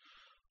 and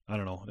I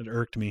don't know. It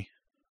irked me.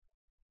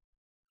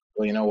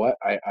 Well, you know what?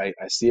 I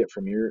see it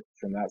from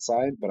that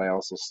side, but I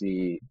also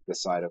see the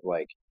side of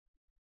like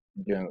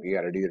doing what you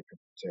got to do to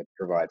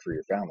provide for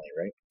your family,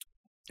 right?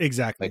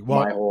 Exactly. Like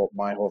my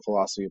whole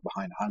philosophy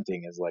behind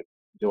hunting is like,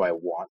 do I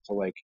want to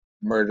like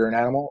murder an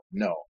animal?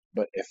 No.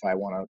 But if I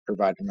want to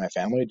provide for my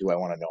family, do I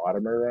want to know how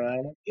to murder an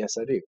animal? Yes,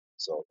 I do.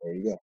 So there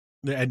you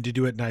go. And to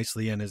do it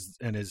nicely and as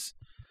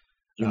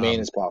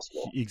humane as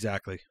possible.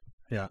 Exactly.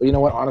 Yeah. But you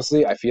know what?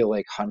 Honestly, I feel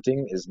like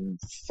hunting is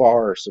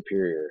far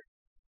superior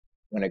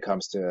when it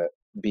comes to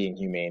being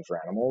humane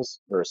for animals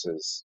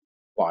versus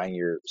buying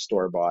your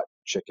store-bought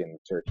chicken,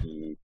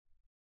 turkey,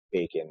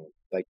 bacon.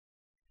 Like,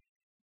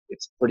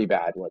 it's pretty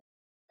bad.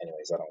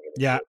 Anyways, I don't give a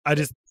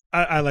shit.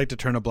 I like to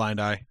turn a blind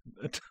eye.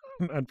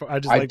 I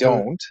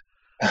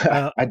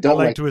don't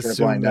like to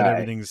assume that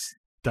everything's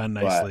done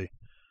nicely.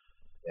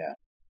 But, yeah.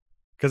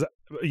 Because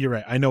you're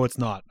right. I know it's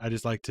not. I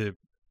just like to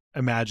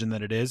imagine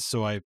that it is,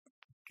 so I,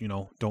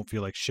 don't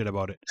feel like shit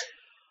about it.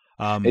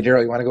 Hey,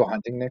 Daryl, you want to go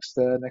hunting next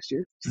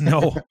year?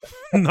 No,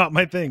 not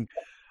my thing.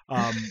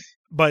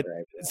 But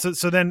right, yeah.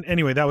 So then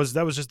anyway, that was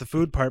just the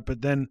food part.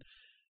 But then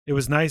it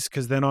was nice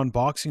because then on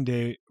Boxing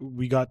Day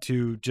we got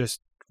to just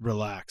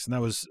relax, and it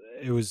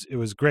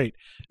was great.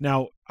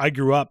 Now I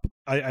grew up.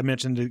 I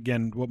mentioned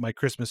again what my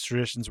Christmas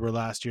traditions were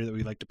last year, that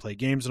we like to play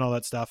games and all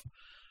that stuff.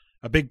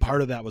 A big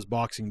part of that was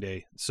Boxing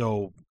Day.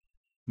 So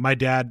my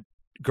dad,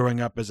 growing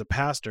up as a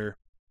pastor,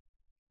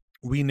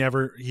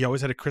 he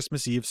always had a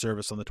Christmas Eve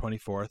service on the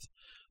 24th.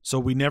 So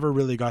we never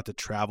really got to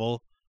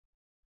travel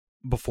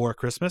before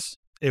Christmas.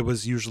 It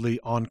was usually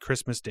on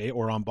Christmas Day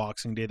or on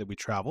Boxing Day that we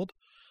traveled.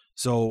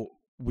 So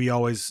we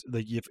always,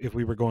 like, if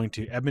we were going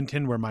to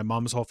Edmonton, where my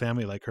mom's whole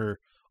family, like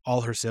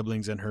all her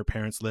siblings and her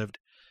parents lived,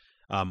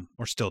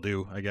 or still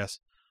do, I guess.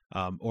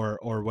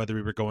 Or whether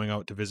we were going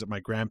out to visit my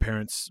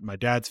grandparents, my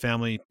dad's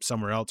family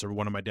somewhere else, or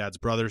one of my dad's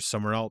brothers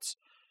somewhere else,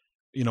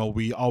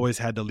 we always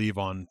had to leave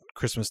on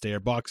Christmas Day or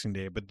Boxing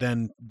Day. But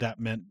then that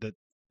meant that,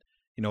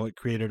 it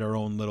created our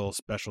own little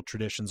special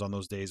traditions on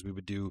those days. We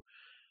would do,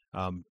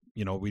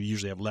 we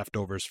usually have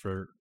leftovers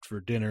for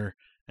dinner,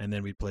 and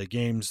then we'd play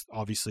games.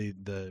 Obviously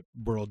the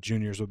World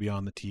Juniors would be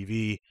on the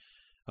TV.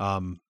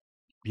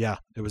 Yeah,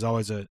 it was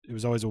always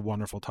a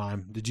wonderful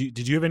time. Did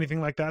you have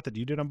anything like that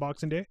you did on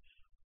Boxing Day?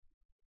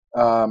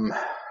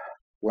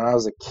 When I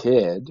was a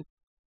kid,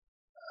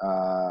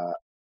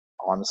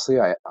 honestly,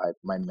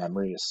 my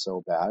memory is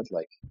so bad.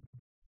 Like,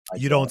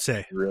 you don't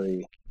say.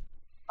 Really,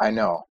 I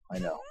know. I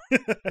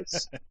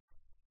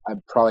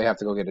probably have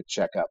to go get a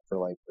checkup for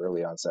like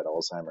early onset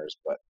Alzheimer's,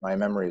 but my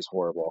memory is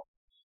horrible.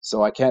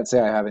 So I can't say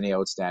I have any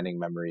outstanding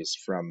memories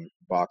from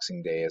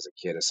Boxing Day as a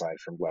kid, aside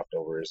from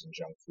leftovers and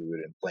junk food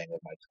and playing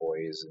with my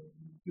toys and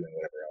doing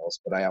whatever else.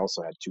 But I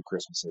also had 2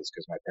 Christmases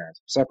because my parents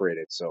were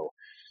separated. So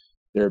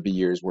there would be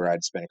years where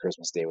I'd spend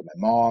Christmas Day with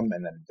my mom,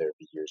 and then there'd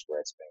be years where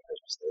I'd spend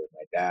Christmas Day with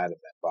my dad, and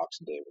then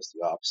Boxing Day was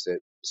the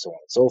opposite, so on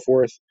and so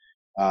forth.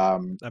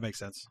 That makes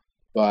sense.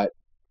 But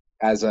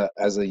as a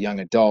young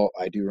adult,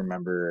 I do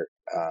remember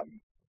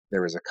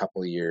there was a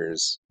couple of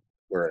years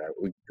where I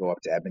would go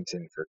up to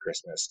Edmonton for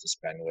Christmas to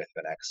spend with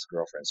an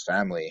ex-girlfriend's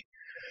family,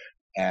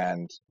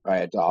 and I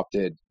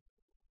adopted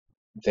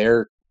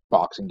their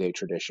Boxing Day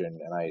tradition,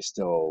 and I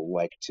still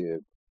like to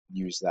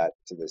use that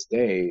to this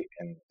day,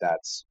 and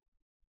that's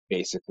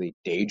basically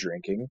day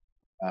drinking,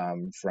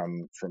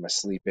 from a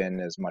sleep in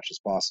as much as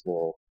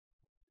possible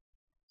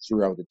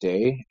throughout the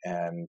day.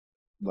 And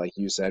like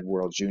you said,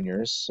 World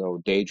Juniors, so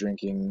day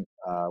drinking,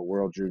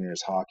 World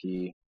Juniors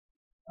hockey,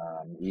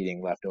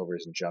 eating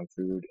leftovers and junk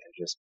food, and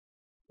just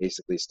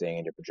basically staying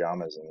in your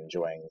pajamas and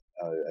enjoying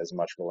as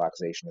much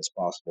relaxation as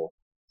possible.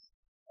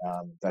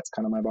 That's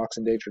kind of my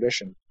Boxing Day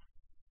tradition.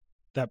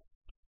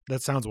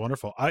 That sounds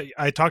wonderful.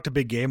 I talked a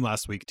big game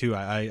last week too.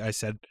 I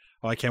said,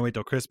 oh, I can't wait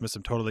till Christmas.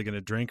 I'm totally going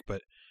to drink,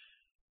 but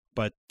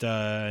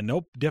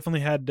nope,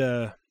 definitely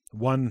had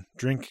one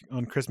drink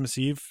on Christmas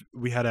Eve.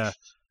 We had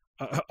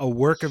a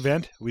work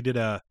event. We did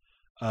a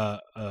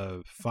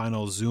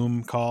final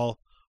Zoom call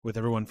with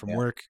everyone from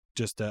work,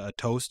 just a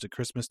toast, a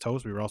Christmas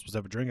toast. We were all supposed to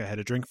have a drink. I had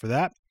a drink for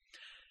that,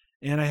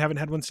 and I haven't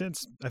had one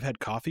since. I've had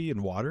coffee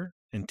and water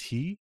and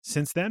tea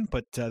since then,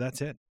 but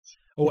that's it.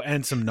 Oh,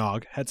 and some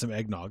nog. Had some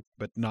eggnog,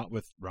 but not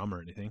with rum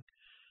or anything.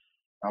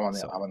 I'm on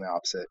the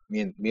opposite.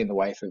 Me and the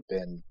wife have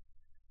been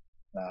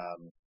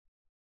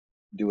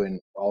doing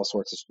all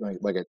sorts of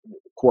like a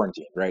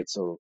quarantine, right?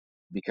 So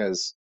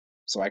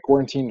I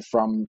quarantined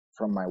from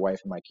my wife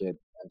and my kid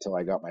until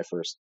I got my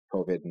first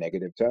COVID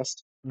negative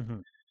test. Mm-hmm.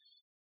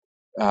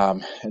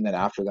 And then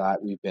after that,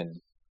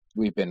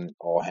 we've been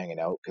all hanging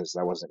out because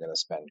I wasn't going to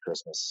spend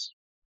Christmas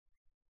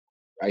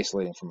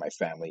isolating from my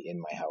family in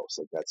my house.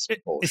 Like, that's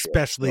bullshit.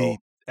 Especially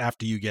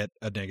after you get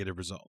a negative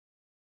result.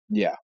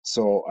 Yeah.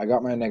 So I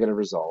got my negative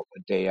result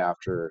a day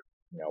after,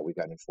 we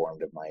got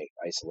informed of my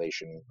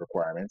isolation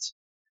requirements.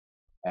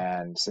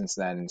 And since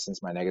then,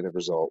 since my negative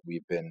result,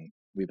 we've been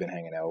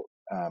hanging out.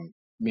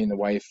 Me and the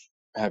wife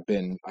have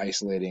been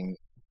isolating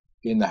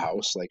in the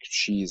house. Like,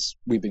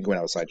 we've been going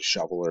outside to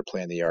shovel or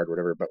play in the yard or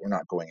whatever, but we're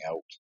not going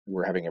out.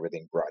 We're having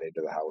everything brought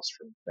into the house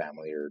from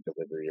family or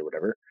delivery or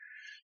whatever.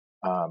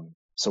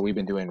 So we've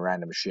been doing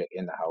random shit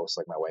in the house.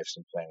 Like, my wife's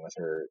been playing with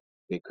her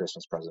big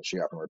Christmas present she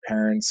got from her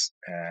parents,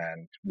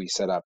 and we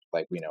set up,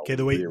 like, Okay,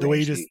 the way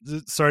you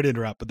just, sorry to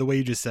interrupt, but the way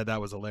you just said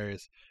that was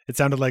hilarious. It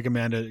sounded like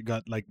Amanda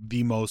got like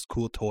the most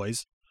cool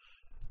toys.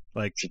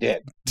 Like, she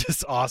did.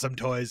 Just awesome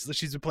toys.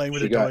 She's been playing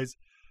with her toys.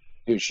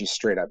 Dude, she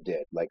straight up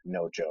did. Like,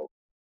 no joke.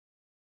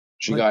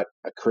 She got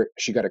a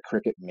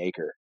Cricut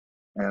Maker.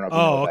 I don't know if you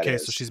know what that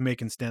is. So she's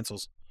making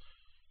stencils.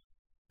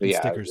 But yeah,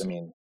 stickers.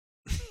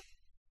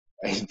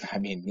 I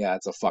mean, yeah,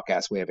 it's a fuck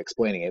ass way of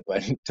explaining it,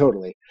 but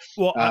totally.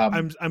 Well,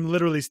 I'm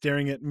literally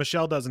staring at.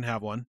 Michelle doesn't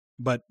have one,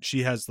 but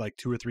she has like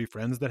 2 or 3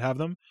 friends that have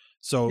them.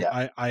 So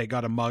yeah. I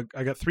got a mug.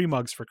 I got 3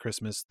 mugs for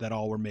Christmas that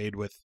all were made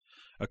with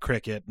a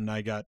Cricut,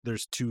 and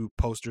there's 2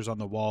 posters on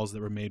the walls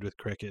that were made with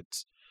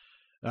Cricuts.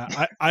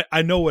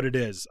 I know what it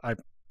is.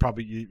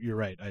 You're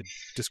right. I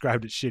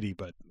described it shitty,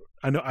 but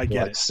I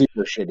get it.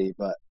 Super shitty,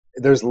 but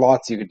there's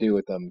lots you could do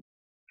with them.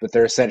 But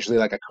they're essentially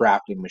like a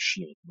crafting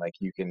machine. Like,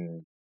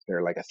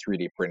 they're like a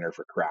 3D printer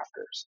for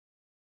crafters.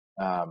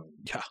 I'm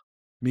a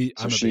big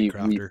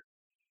crafter.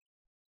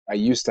 I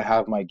used to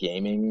have my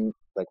gaming,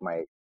 like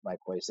my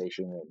PlayStation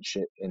and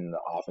shit in the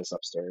office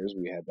upstairs.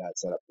 We had that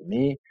set up for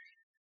me,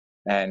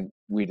 and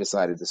we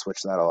decided to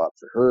switch that all up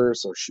for her.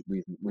 So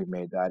we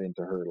made that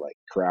into her like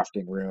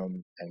crafting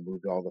room and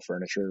moved all the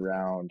furniture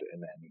around.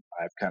 And then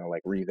I've kind of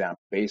like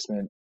revamped the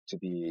basement to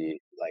be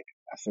like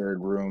a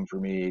 3rd room for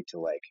me to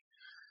like,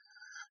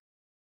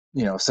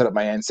 set up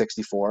my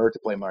N64 to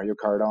play Mario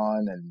Kart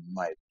on, and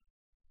my,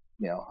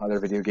 other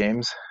video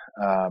games.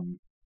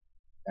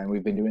 And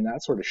we've been doing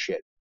that sort of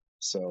shit.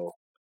 So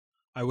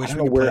I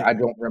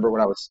don't remember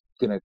what I was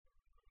gonna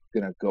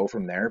go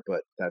from there,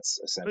 but that's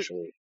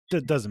essentially.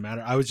 It doesn't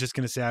matter. I was just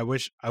gonna say I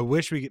wish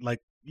we could, like,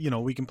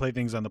 we can play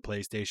things on the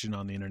PlayStation,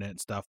 on the internet and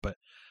stuff, but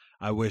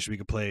I wish we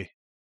could play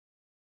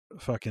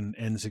fucking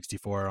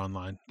N64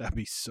 online. That'd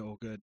be so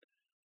good.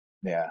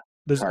 Yeah.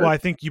 I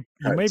think you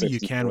maybe you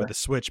can with the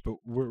Switch, but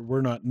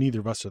we're not.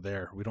 Neither of us are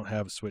there. We don't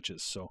have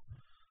Switches, so.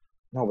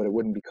 No, but it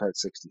wouldn't be Kart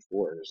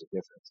 64. There's a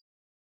difference.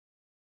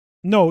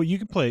 No, you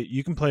can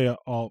play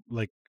all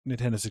like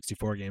Nintendo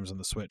 64 games on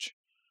the Switch.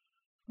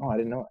 Oh, I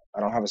didn't know it.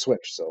 I don't have a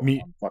Switch, so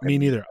me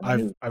neither.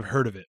 I've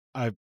heard of it.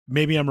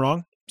 Maybe I'm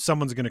wrong.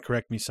 Someone's going to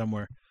correct me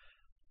somewhere.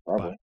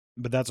 Probably.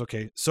 But that's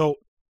okay. So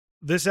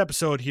this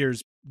episode here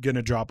is going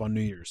to drop on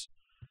New Year's.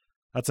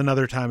 That's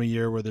another time of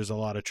year where there's a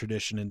lot of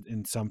tradition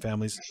in some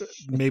families,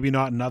 maybe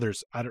not in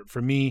others.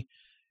 For me,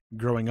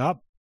 growing up,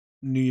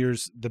 New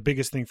Year's, the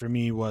biggest thing for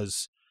me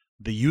was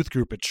the youth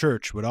group at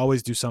church would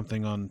always do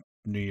something on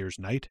New Year's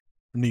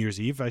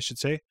Eve, I should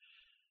say.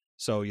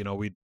 So,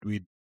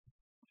 we'd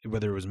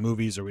whether it was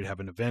movies or we'd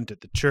have an event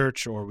at the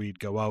church or we'd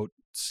go out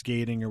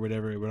skating or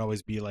whatever, it would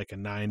always be like a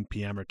 9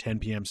 p.m. or 10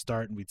 p.m.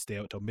 start, and we'd stay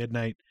out till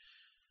midnight.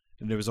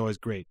 And it was always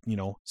great,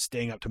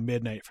 staying up to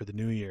midnight for the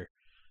New Year.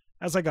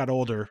 As I got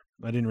older,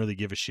 I didn't really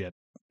give a shit,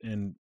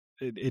 and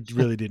it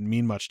really didn't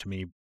mean much to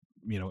me.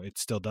 It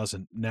still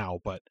doesn't now.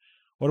 But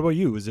what about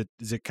you? Is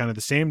it kind of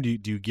the same? Do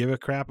you give a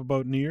crap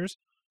about New Year's?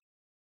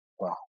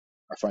 Well,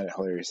 I find it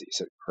hilarious that you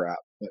said crap,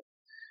 but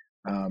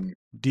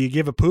do you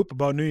give a poop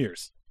about New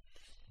Year's?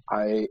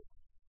 I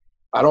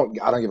I don't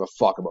give a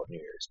fuck about New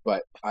Year's,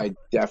 but I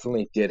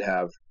definitely did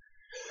have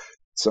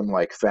some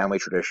like family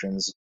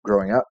traditions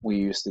growing up. We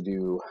used to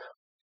do.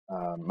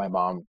 My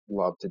mom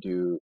loved to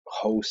do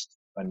host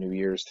a New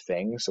Year's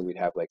thing, so we'd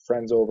have like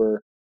friends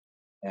over,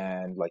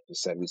 and like you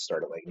said, we'd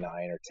start at like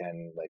 9 or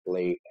 10, like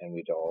late, and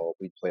we'd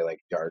play like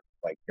dark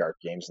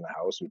games in the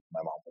house.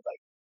 My mom would like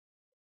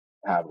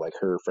have like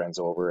her friends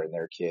over and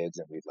their kids,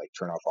 and we'd like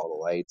turn off all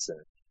the lights and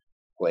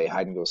play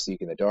hide and go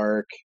seek in the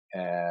dark,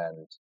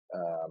 and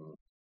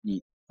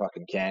eat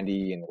fucking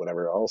candy and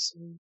whatever else,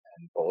 and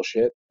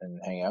bullshit and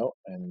hang out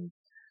and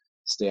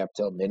stay up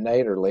till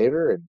midnight or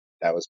later, and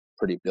that was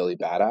pretty Billy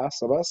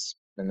Badass of us.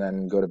 And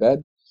then go to bed.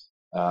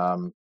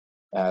 Um,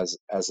 as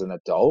an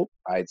adult,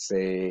 I'd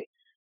say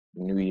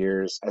New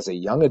Year's, as a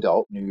young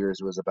adult, New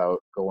Year's was about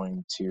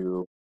going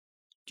to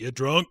Get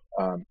drunk.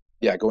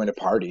 yeah, going to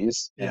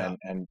parties Yeah.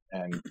 and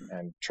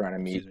trying to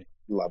meet Excuse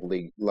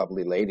me.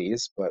 lovely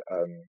ladies. But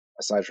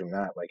aside from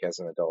that, like as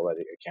an adult, I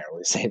can't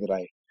really say that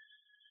I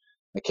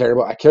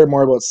care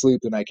more about sleep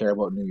than I care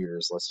about New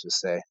Year's. Let's just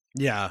say.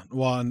 Yeah.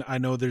 Well, and I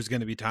know there's going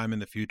to be time in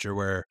the future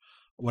where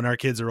when our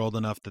kids are old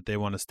enough that they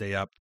want to stay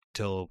up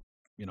till,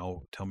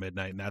 till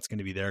midnight, and that's going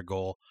to be their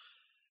goal.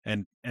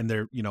 And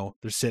they're,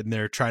 they're sitting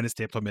there trying to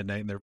stay up till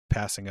midnight and they're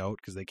passing out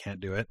because they can't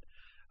do it.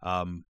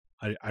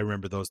 I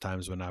remember those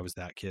times when I was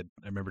that kid.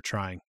 I remember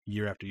trying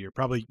year after year,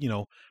 probably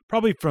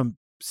from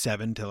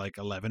 7 to like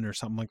 11 or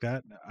something like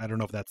that. I don't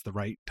know if that's the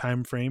right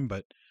time frame,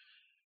 but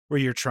where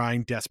you're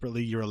trying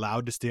desperately, you're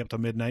allowed to stay up till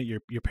midnight.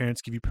 Your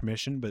parents give you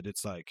permission, but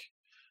it's like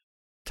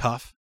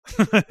tough.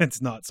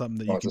 It's not something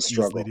that Oh, you it's a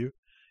can easily struggle. do.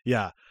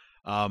 Yeah.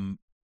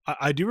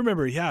 I do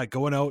remember,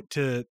 going out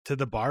to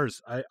the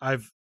bars.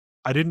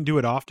 I didn't do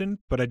it often,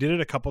 but I did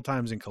it a couple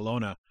times in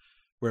Kelowna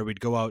where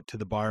we'd go out to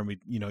the bar and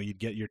you'd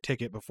get your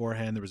ticket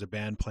beforehand. There was a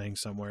band playing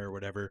somewhere or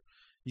whatever.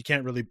 You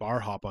can't really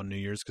bar hop on New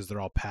Year's because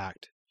they're all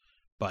packed,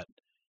 but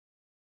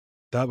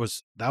that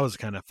was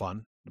kind of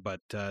fun.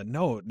 But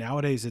no,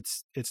 nowadays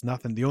it's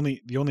nothing. The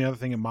only other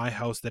thing in my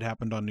house that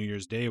happened on New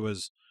Year's Day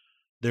was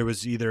there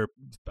was either,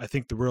 I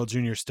think the World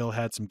Junior still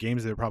had some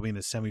games. They were probably in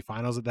the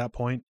semifinals at that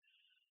point,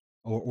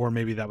 or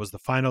maybe that was the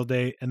final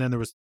day. And then there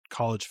was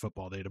college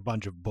football. They had a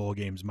bunch of bowl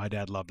games. My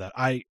dad loved that.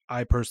 I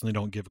personally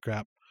don't give a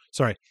crap.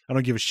 Sorry, I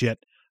don't give a shit.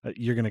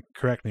 You're gonna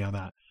correct me on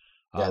that.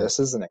 Yeah, Um, this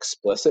is an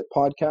explicit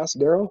podcast,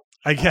 Daryl.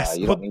 I guess.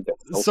 You don't Well, need to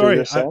filter sorry,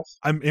 yourself.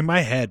 I'm in my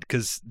head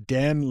because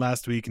Dan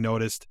last week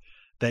noticed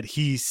that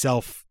he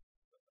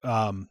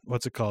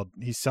what's it called?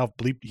 He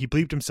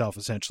bleeped himself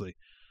essentially.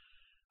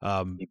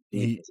 He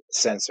He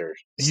censored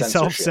he censorship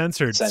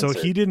self-censored, so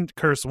censored. he didn't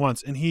curse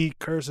once, and he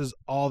curses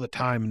all the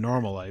time in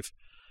normal life.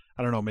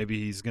 I don't know, maybe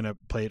he's gonna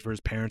play it for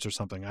his parents or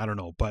something. I don't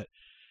know, but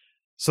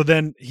so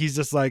then he's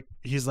like,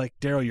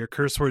 Daryl, your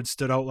curse word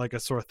stood out like a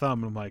sore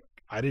thumb. And I'm like,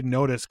 I didn't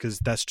notice because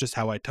that's just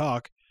how I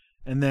talk.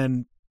 And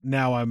then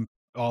now I'm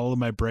all in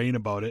my brain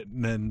about it,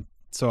 and then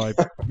so I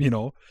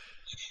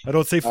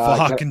don't say Can,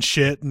 fuck and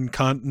shit and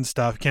cunt and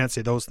stuff. Can't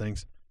say those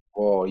things.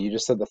 oh, you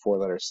just said the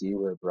four-letter C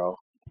word, bro.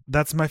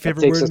 That's my That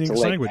favorite takes word in us the to English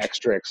like language.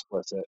 extra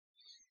explicit.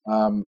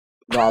 No,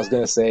 I was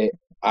gonna say,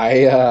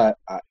 can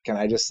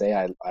I just say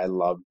I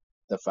love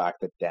the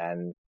fact that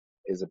Dan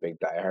is a big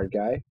Die Hard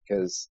guy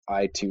because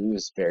I too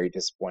was very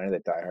disappointed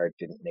that Die Hard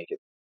didn't make it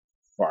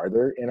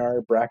farther in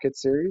our bracket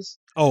series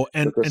Oh, for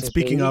and Christmas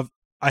speaking movie. of,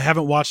 I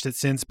haven't watched it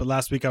since, but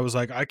last week I was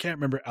like, I can't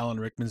remember Alan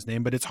Rickman's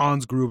name, but it's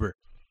Hans Gruber.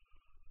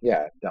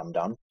 Yeah, Dum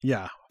Dum.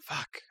 Yeah,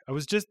 fuck. I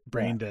was just Yeah,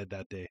 brain dead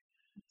that day.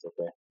 it's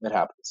okay. It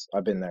happens.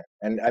 I've been there,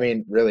 and I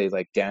mean, really,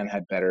 like Dan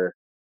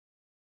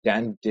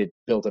did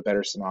build a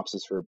better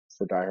synopsis for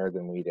Die Hard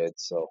than we did.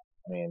 So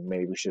I mean,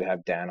 maybe we should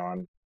have Dan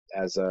on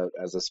as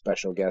a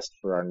special guest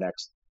for our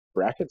next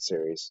bracket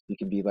series. He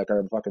can be like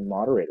our fucking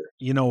moderator.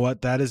 You know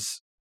what? That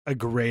is a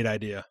great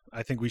idea.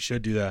 I think we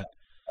should do that.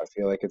 I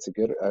feel like it's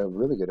a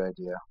really good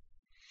idea.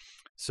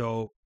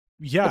 So I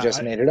yeah,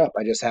 just made it up.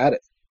 I just had it.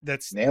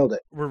 that's Nailed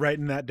it. we're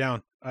writing that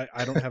down.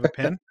 I don't have a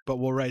pen, but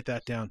we'll write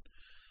that down.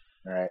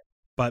 All right.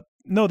 But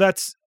no,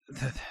 that's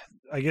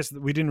I guess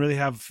we didn't really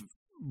have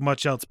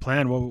much else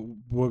planned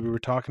what we were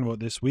talking about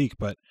this week,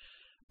 but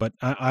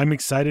I'm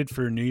excited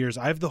for New Year's.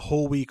 I have the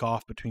whole week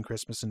off between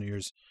Christmas and New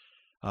Year's.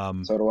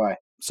 So do I.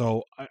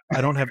 So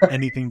I don't have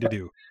anything to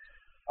do.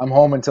 I'm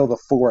home until the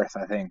 4th,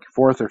 I think.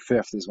 4th or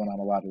 5th is when I'm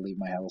allowed to leave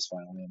my house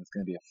finally, and it's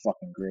going to be a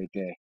fucking great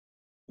day.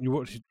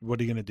 What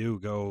are you gonna do?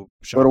 Go Go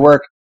to shopping?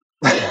 work.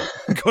 Oh,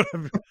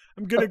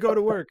 I'm gonna go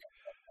to work.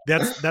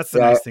 That's the Yeah,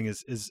 nice thing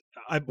is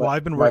I've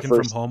been my working from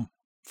first. home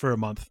for a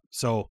month,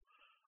 so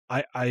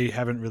I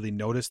haven't really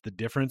noticed the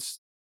difference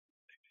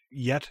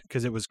yet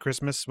because it was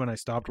Christmas when I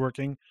stopped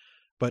working.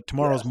 But Yeah,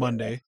 tomorrow's fair enough.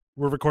 Monday.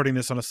 We're recording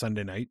this on a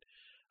Sunday night.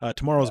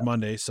 Tomorrow's Yeah,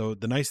 Monday, so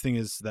the nice thing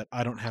is that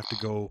I don't have to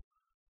go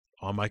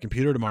on my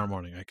computer tomorrow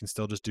morning. I can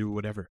still just do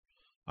whatever.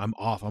 I'm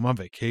off. I'm on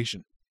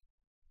vacation.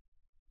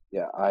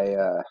 yeah.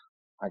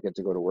 I get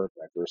to go to work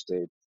my first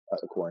day out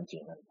of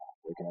quarantine and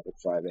waking up at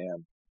 5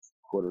 a.m.,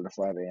 quarter to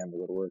 5 a.m. to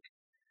go to work.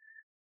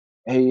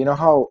 Hey, you know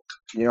how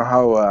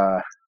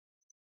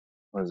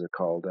what is it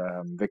called?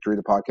 Victory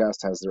the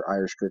podcast has their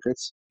Irish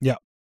crickets. Yeah.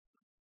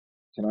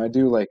 Can I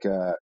do like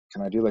a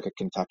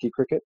Kentucky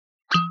cricket?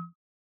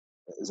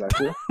 Is that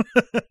cool?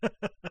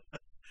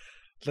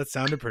 That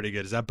sounded pretty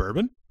good. Is that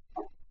bourbon?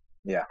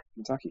 Yeah,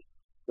 Kentucky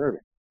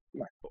bourbon.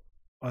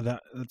 Oh,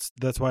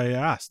 that's why I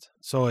asked.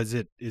 So is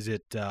it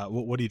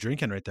what are you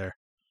drinking right there?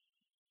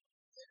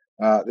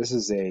 This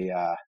is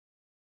a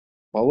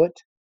Bullet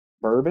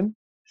bourbon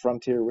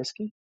Frontier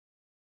whiskey.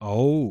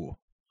 Oh,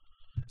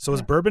 so is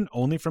Yeah. bourbon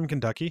only from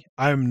Kentucky?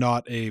 I'm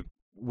not a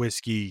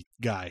whiskey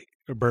guy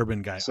or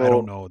bourbon guy. I So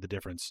don't know the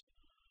difference.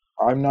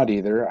 I'm not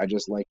either. I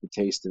just like the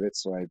taste of it,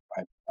 so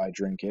I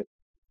drink it.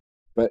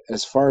 But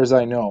as far as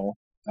I know,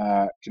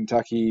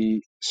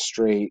 Kentucky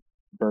straight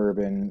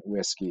bourbon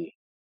whiskey.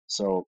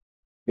 So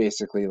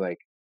basically, like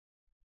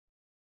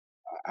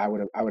I'm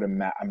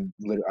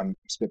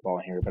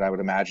spitballing here, but I would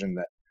imagine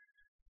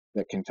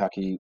that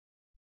Kentucky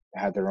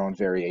had their own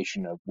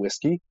variation of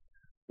whiskey,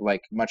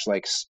 like much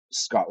like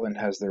Scotland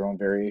has their own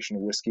variation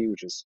of whiskey,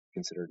 which is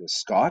considered as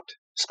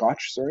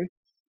Scotch, sorry.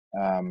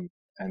 And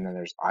then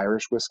there's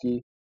Irish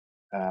whiskey.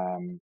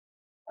 Um,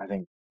 I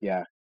think,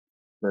 yeah,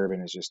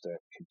 bourbon is just a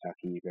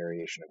Kentucky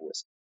variation of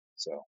whiskey.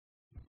 So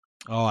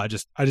Oh, I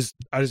just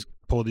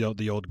pulled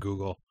the old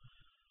Google.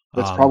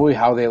 that's probably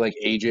how they like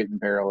age it and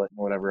barrel it and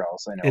whatever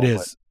else I know. It But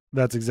is.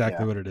 That's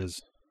exactly yeah, what it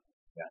is.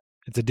 yeah,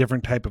 It's a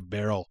different type of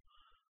barrel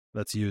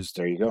that's used.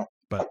 there you go.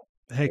 But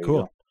hey, There you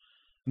cool. go.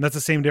 And that's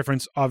the same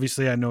difference.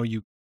 Obviously, I know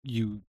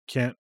you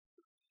can't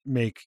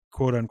make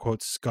quote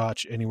unquote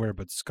Scotch anywhere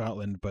but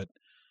Scotland, but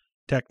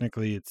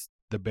technically it's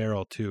the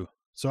barrel too.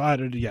 So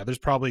there's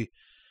probably,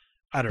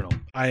 I don't know.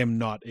 I am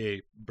not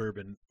a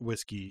bourbon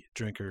whiskey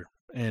drinker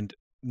and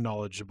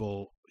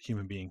knowledgeable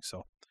human being,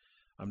 so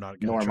I'm not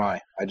gonna Nor am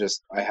try.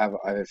 I have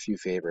a few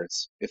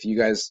favorites. If you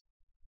guys,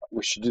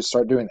 we should just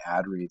start doing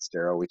ad reads,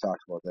 Daryl. We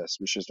talked about this.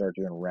 We should start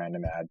doing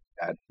random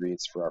ad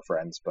reads for our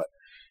friends. But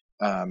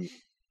um,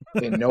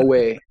 in no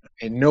way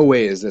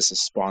is this a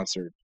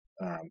sponsored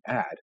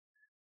ad.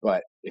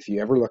 But if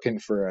you ever looking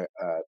for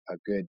a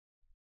good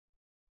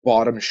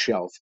bottom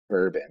shelf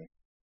bourbon,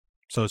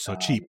 So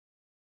cheap.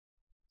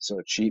 so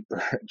cheap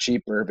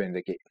cheap bourbon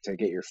to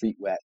get your feet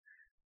wet,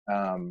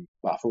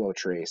 Buffalo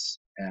Trace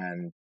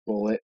and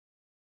Bullet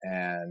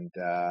and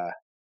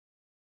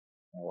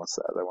what's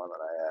the other one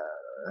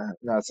that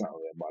no, it's not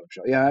really a bottom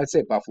shelf. Yeah, I'd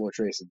say Buffalo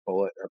Trace and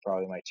Bullet are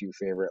probably my two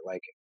favorite,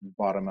 like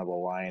bottom of the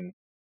line,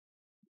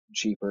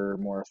 cheaper,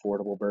 more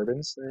affordable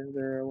bourbons.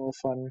 They're a little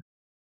fun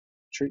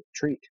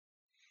treat.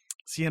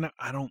 See, and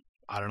I don't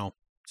know.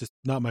 Just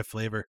not my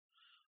flavor.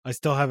 I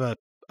still have I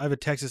have a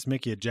Texas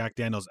Mickey at Jack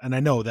Daniels, and I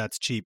know that's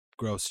cheap,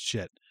 gross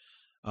shit.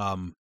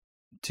 Um,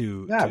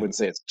 Yeah, I wouldn't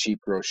say it's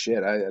cheap, gross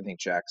shit. I think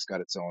Jack's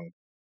got its own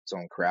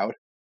crowd.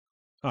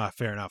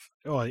 Fair enough.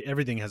 Oh,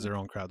 everything has their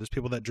own crowd. There's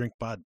people that drink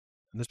Bud,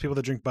 and there's people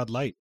that drink Bud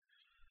Light.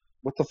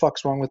 What the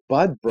fuck's wrong with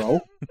Bud, bro?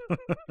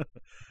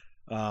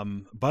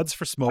 Bud's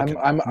for smoking,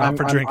 not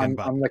for drinking.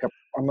 Bud. I'm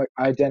like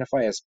I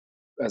identify as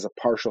a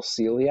partial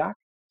celiac,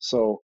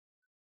 so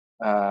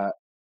I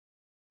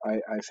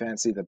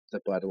fancy the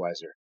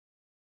Budweiser.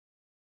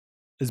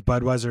 Is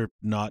Budweiser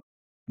not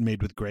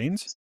made with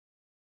grains?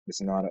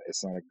 It's not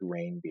a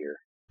grain beer.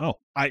 Oh,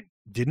 I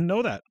didn't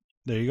know that.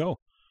 There you go.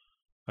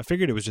 I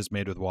figured it was just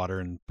made with water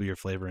and beer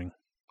flavoring.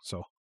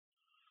 So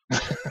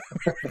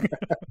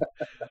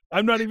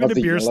I'm not even Of a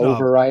the beer yellow snob.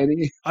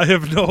 variety. I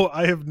have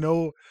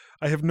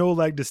no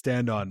leg to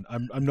stand on.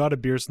 I'm not a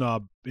beer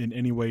snob in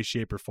any way,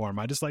 shape, or form.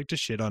 I just like to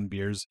shit on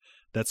beers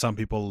that some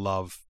people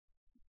love.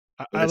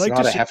 I It's like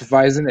not to a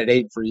Hefeweizen. It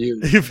ain't for you.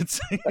 if it's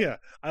yeah,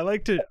 I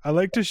like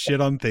to shit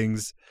on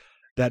things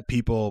that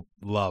people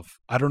love.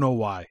 I don't know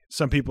why.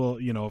 Some people,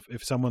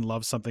 if someone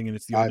loves something and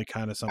it's the only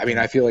kind of something. I mean,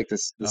 I feel like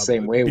this the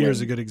same way. Beer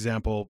is a good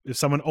example. If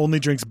someone only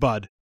drinks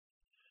Bud,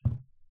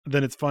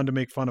 then it's fun to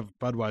make fun of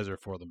Budweiser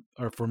for them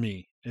or for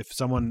me. If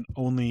someone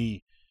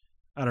only,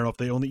 I don't know, if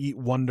they only eat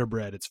Wonder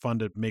Bread, it's fun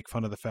to make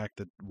fun of the fact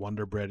that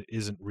Wonder Bread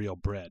isn't real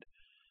bread.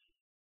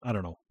 I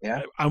don't know.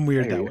 Yeah, I'm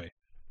weird that way.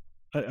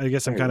 I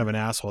guess I'm kind of an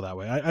asshole that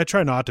way. I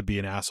try not to be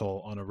an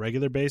asshole on a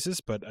regular basis,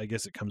 but I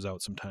guess it comes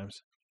out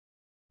sometimes.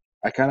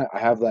 I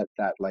have that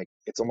like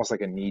it's almost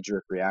like a knee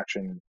jerk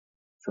reaction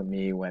for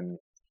me when,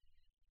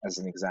 as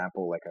an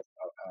example, like a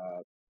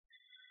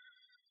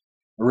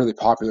really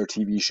popular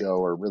TV show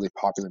or a really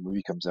popular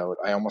movie comes out,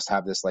 I almost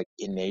have this like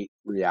innate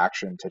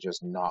reaction to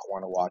just not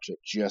want to watch it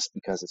just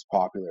because it's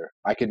popular.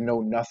 I could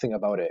know nothing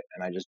about it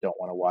and I just don't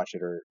want to watch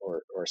it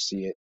or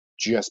see it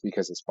just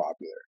because it's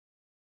popular.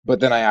 But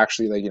then I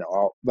actually like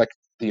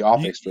The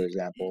Office, for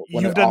example.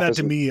 You've done that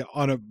to me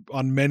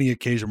on many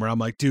occasions where I'm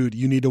like, dude,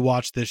 you need to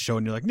watch this show,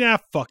 and you're like, nah,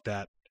 fuck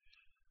that.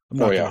 I'm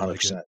not gonna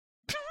 100%. like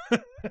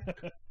it.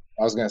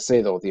 I was gonna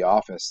say though, The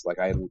Office,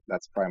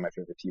 that's probably my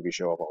favorite TV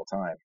show of all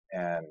time.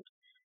 And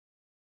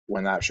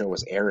when that show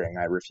was airing,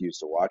 I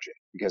refused to watch it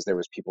because there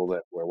was people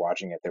that were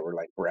watching it that were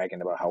like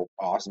bragging about how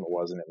awesome it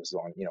was, and it was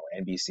on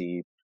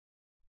NBC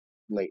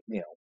late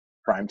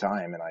prime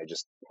time, and I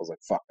was like,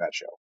 fuck that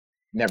show.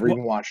 Never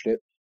even watched it.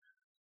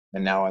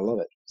 and now I love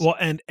it. Well,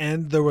 and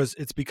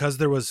it's because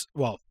there was,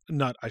 well,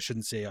 not, I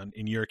shouldn't say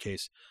in your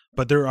case,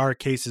 but there are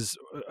cases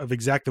of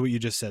exactly what you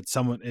just said.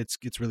 Someone, it's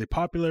really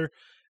popular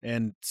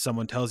and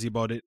someone tells you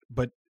about it,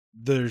 but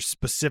there's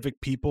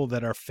specific people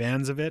that are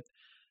fans of it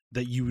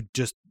that you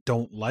just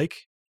don't like.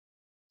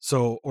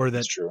 So, or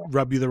that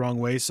rub you the wrong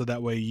way. So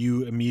that way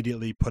you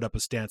immediately put up a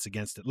stance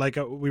against it. Like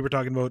we were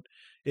talking about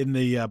in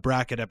the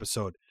bracket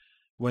episode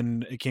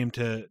when it came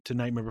to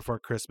Nightmare Before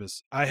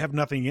Christmas. I have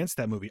nothing against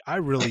that movie. I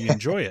really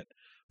enjoy it.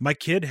 My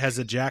kid has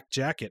a Jack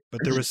jacket,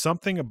 but there was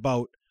something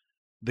about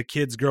the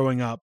kids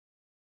growing up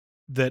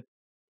that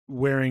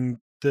wearing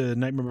the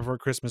Nightmare Before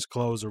Christmas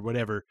clothes or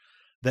whatever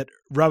that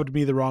rubbed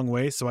me the wrong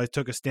way. So I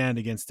took a stand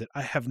against it.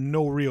 I have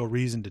no real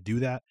reason to do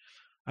that.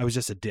 I was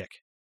just a dick,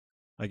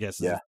 I guess.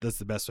 Yeah. That's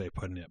the best way of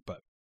putting it. But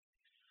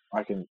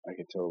I can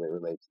totally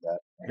relate to that.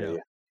 I hear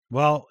you.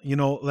 Well,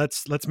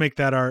 let's make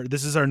that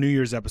this is our New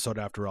Year's episode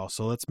after all.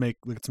 So let's make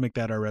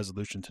that our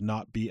resolution to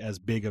not be as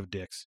big of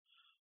dicks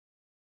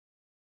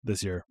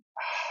this year.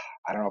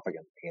 I don't know if I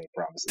can make any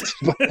promises,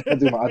 but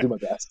I'll do my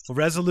best. Well,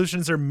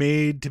 resolutions are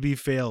made to be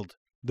failed.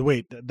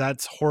 Wait,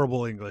 that's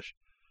horrible English.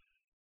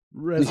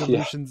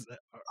 Resolutions.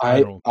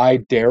 Yeah. I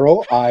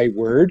Daryl, I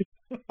word.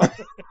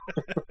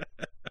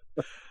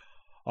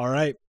 All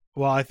right.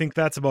 Well, I think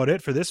that's about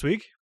it for this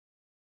week.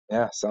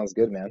 Yeah, sounds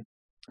good, man.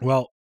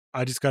 Well,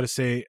 I just got to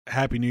say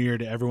Happy New Year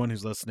to everyone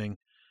who's listening,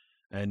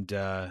 and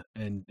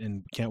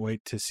can't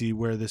wait to see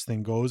where this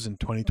thing goes in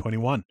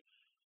 2021.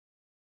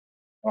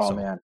 Oh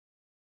man,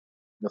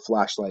 the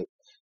flashlight.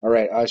 All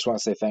right, I just want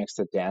to say thanks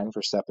to Dan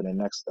for stepping in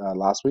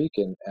last week,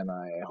 and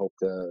I hope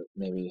to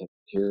maybe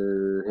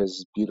hear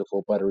his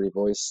beautiful buttery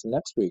voice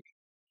next week.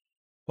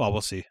 Well,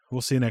 we'll see.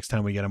 We'll see next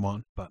time we get him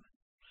on. But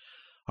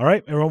all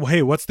right, everyone.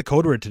 Hey, what's the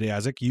code word today,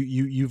 Isaac?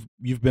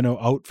 You've been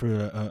out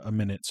for a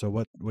minute, so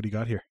what do you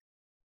got here?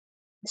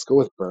 Let's go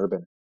with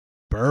bourbon.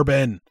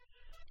 Bourbon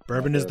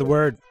is the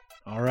word.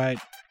 All right.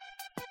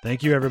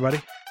 Thank you, everybody.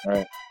 All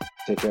right.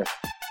 Take care.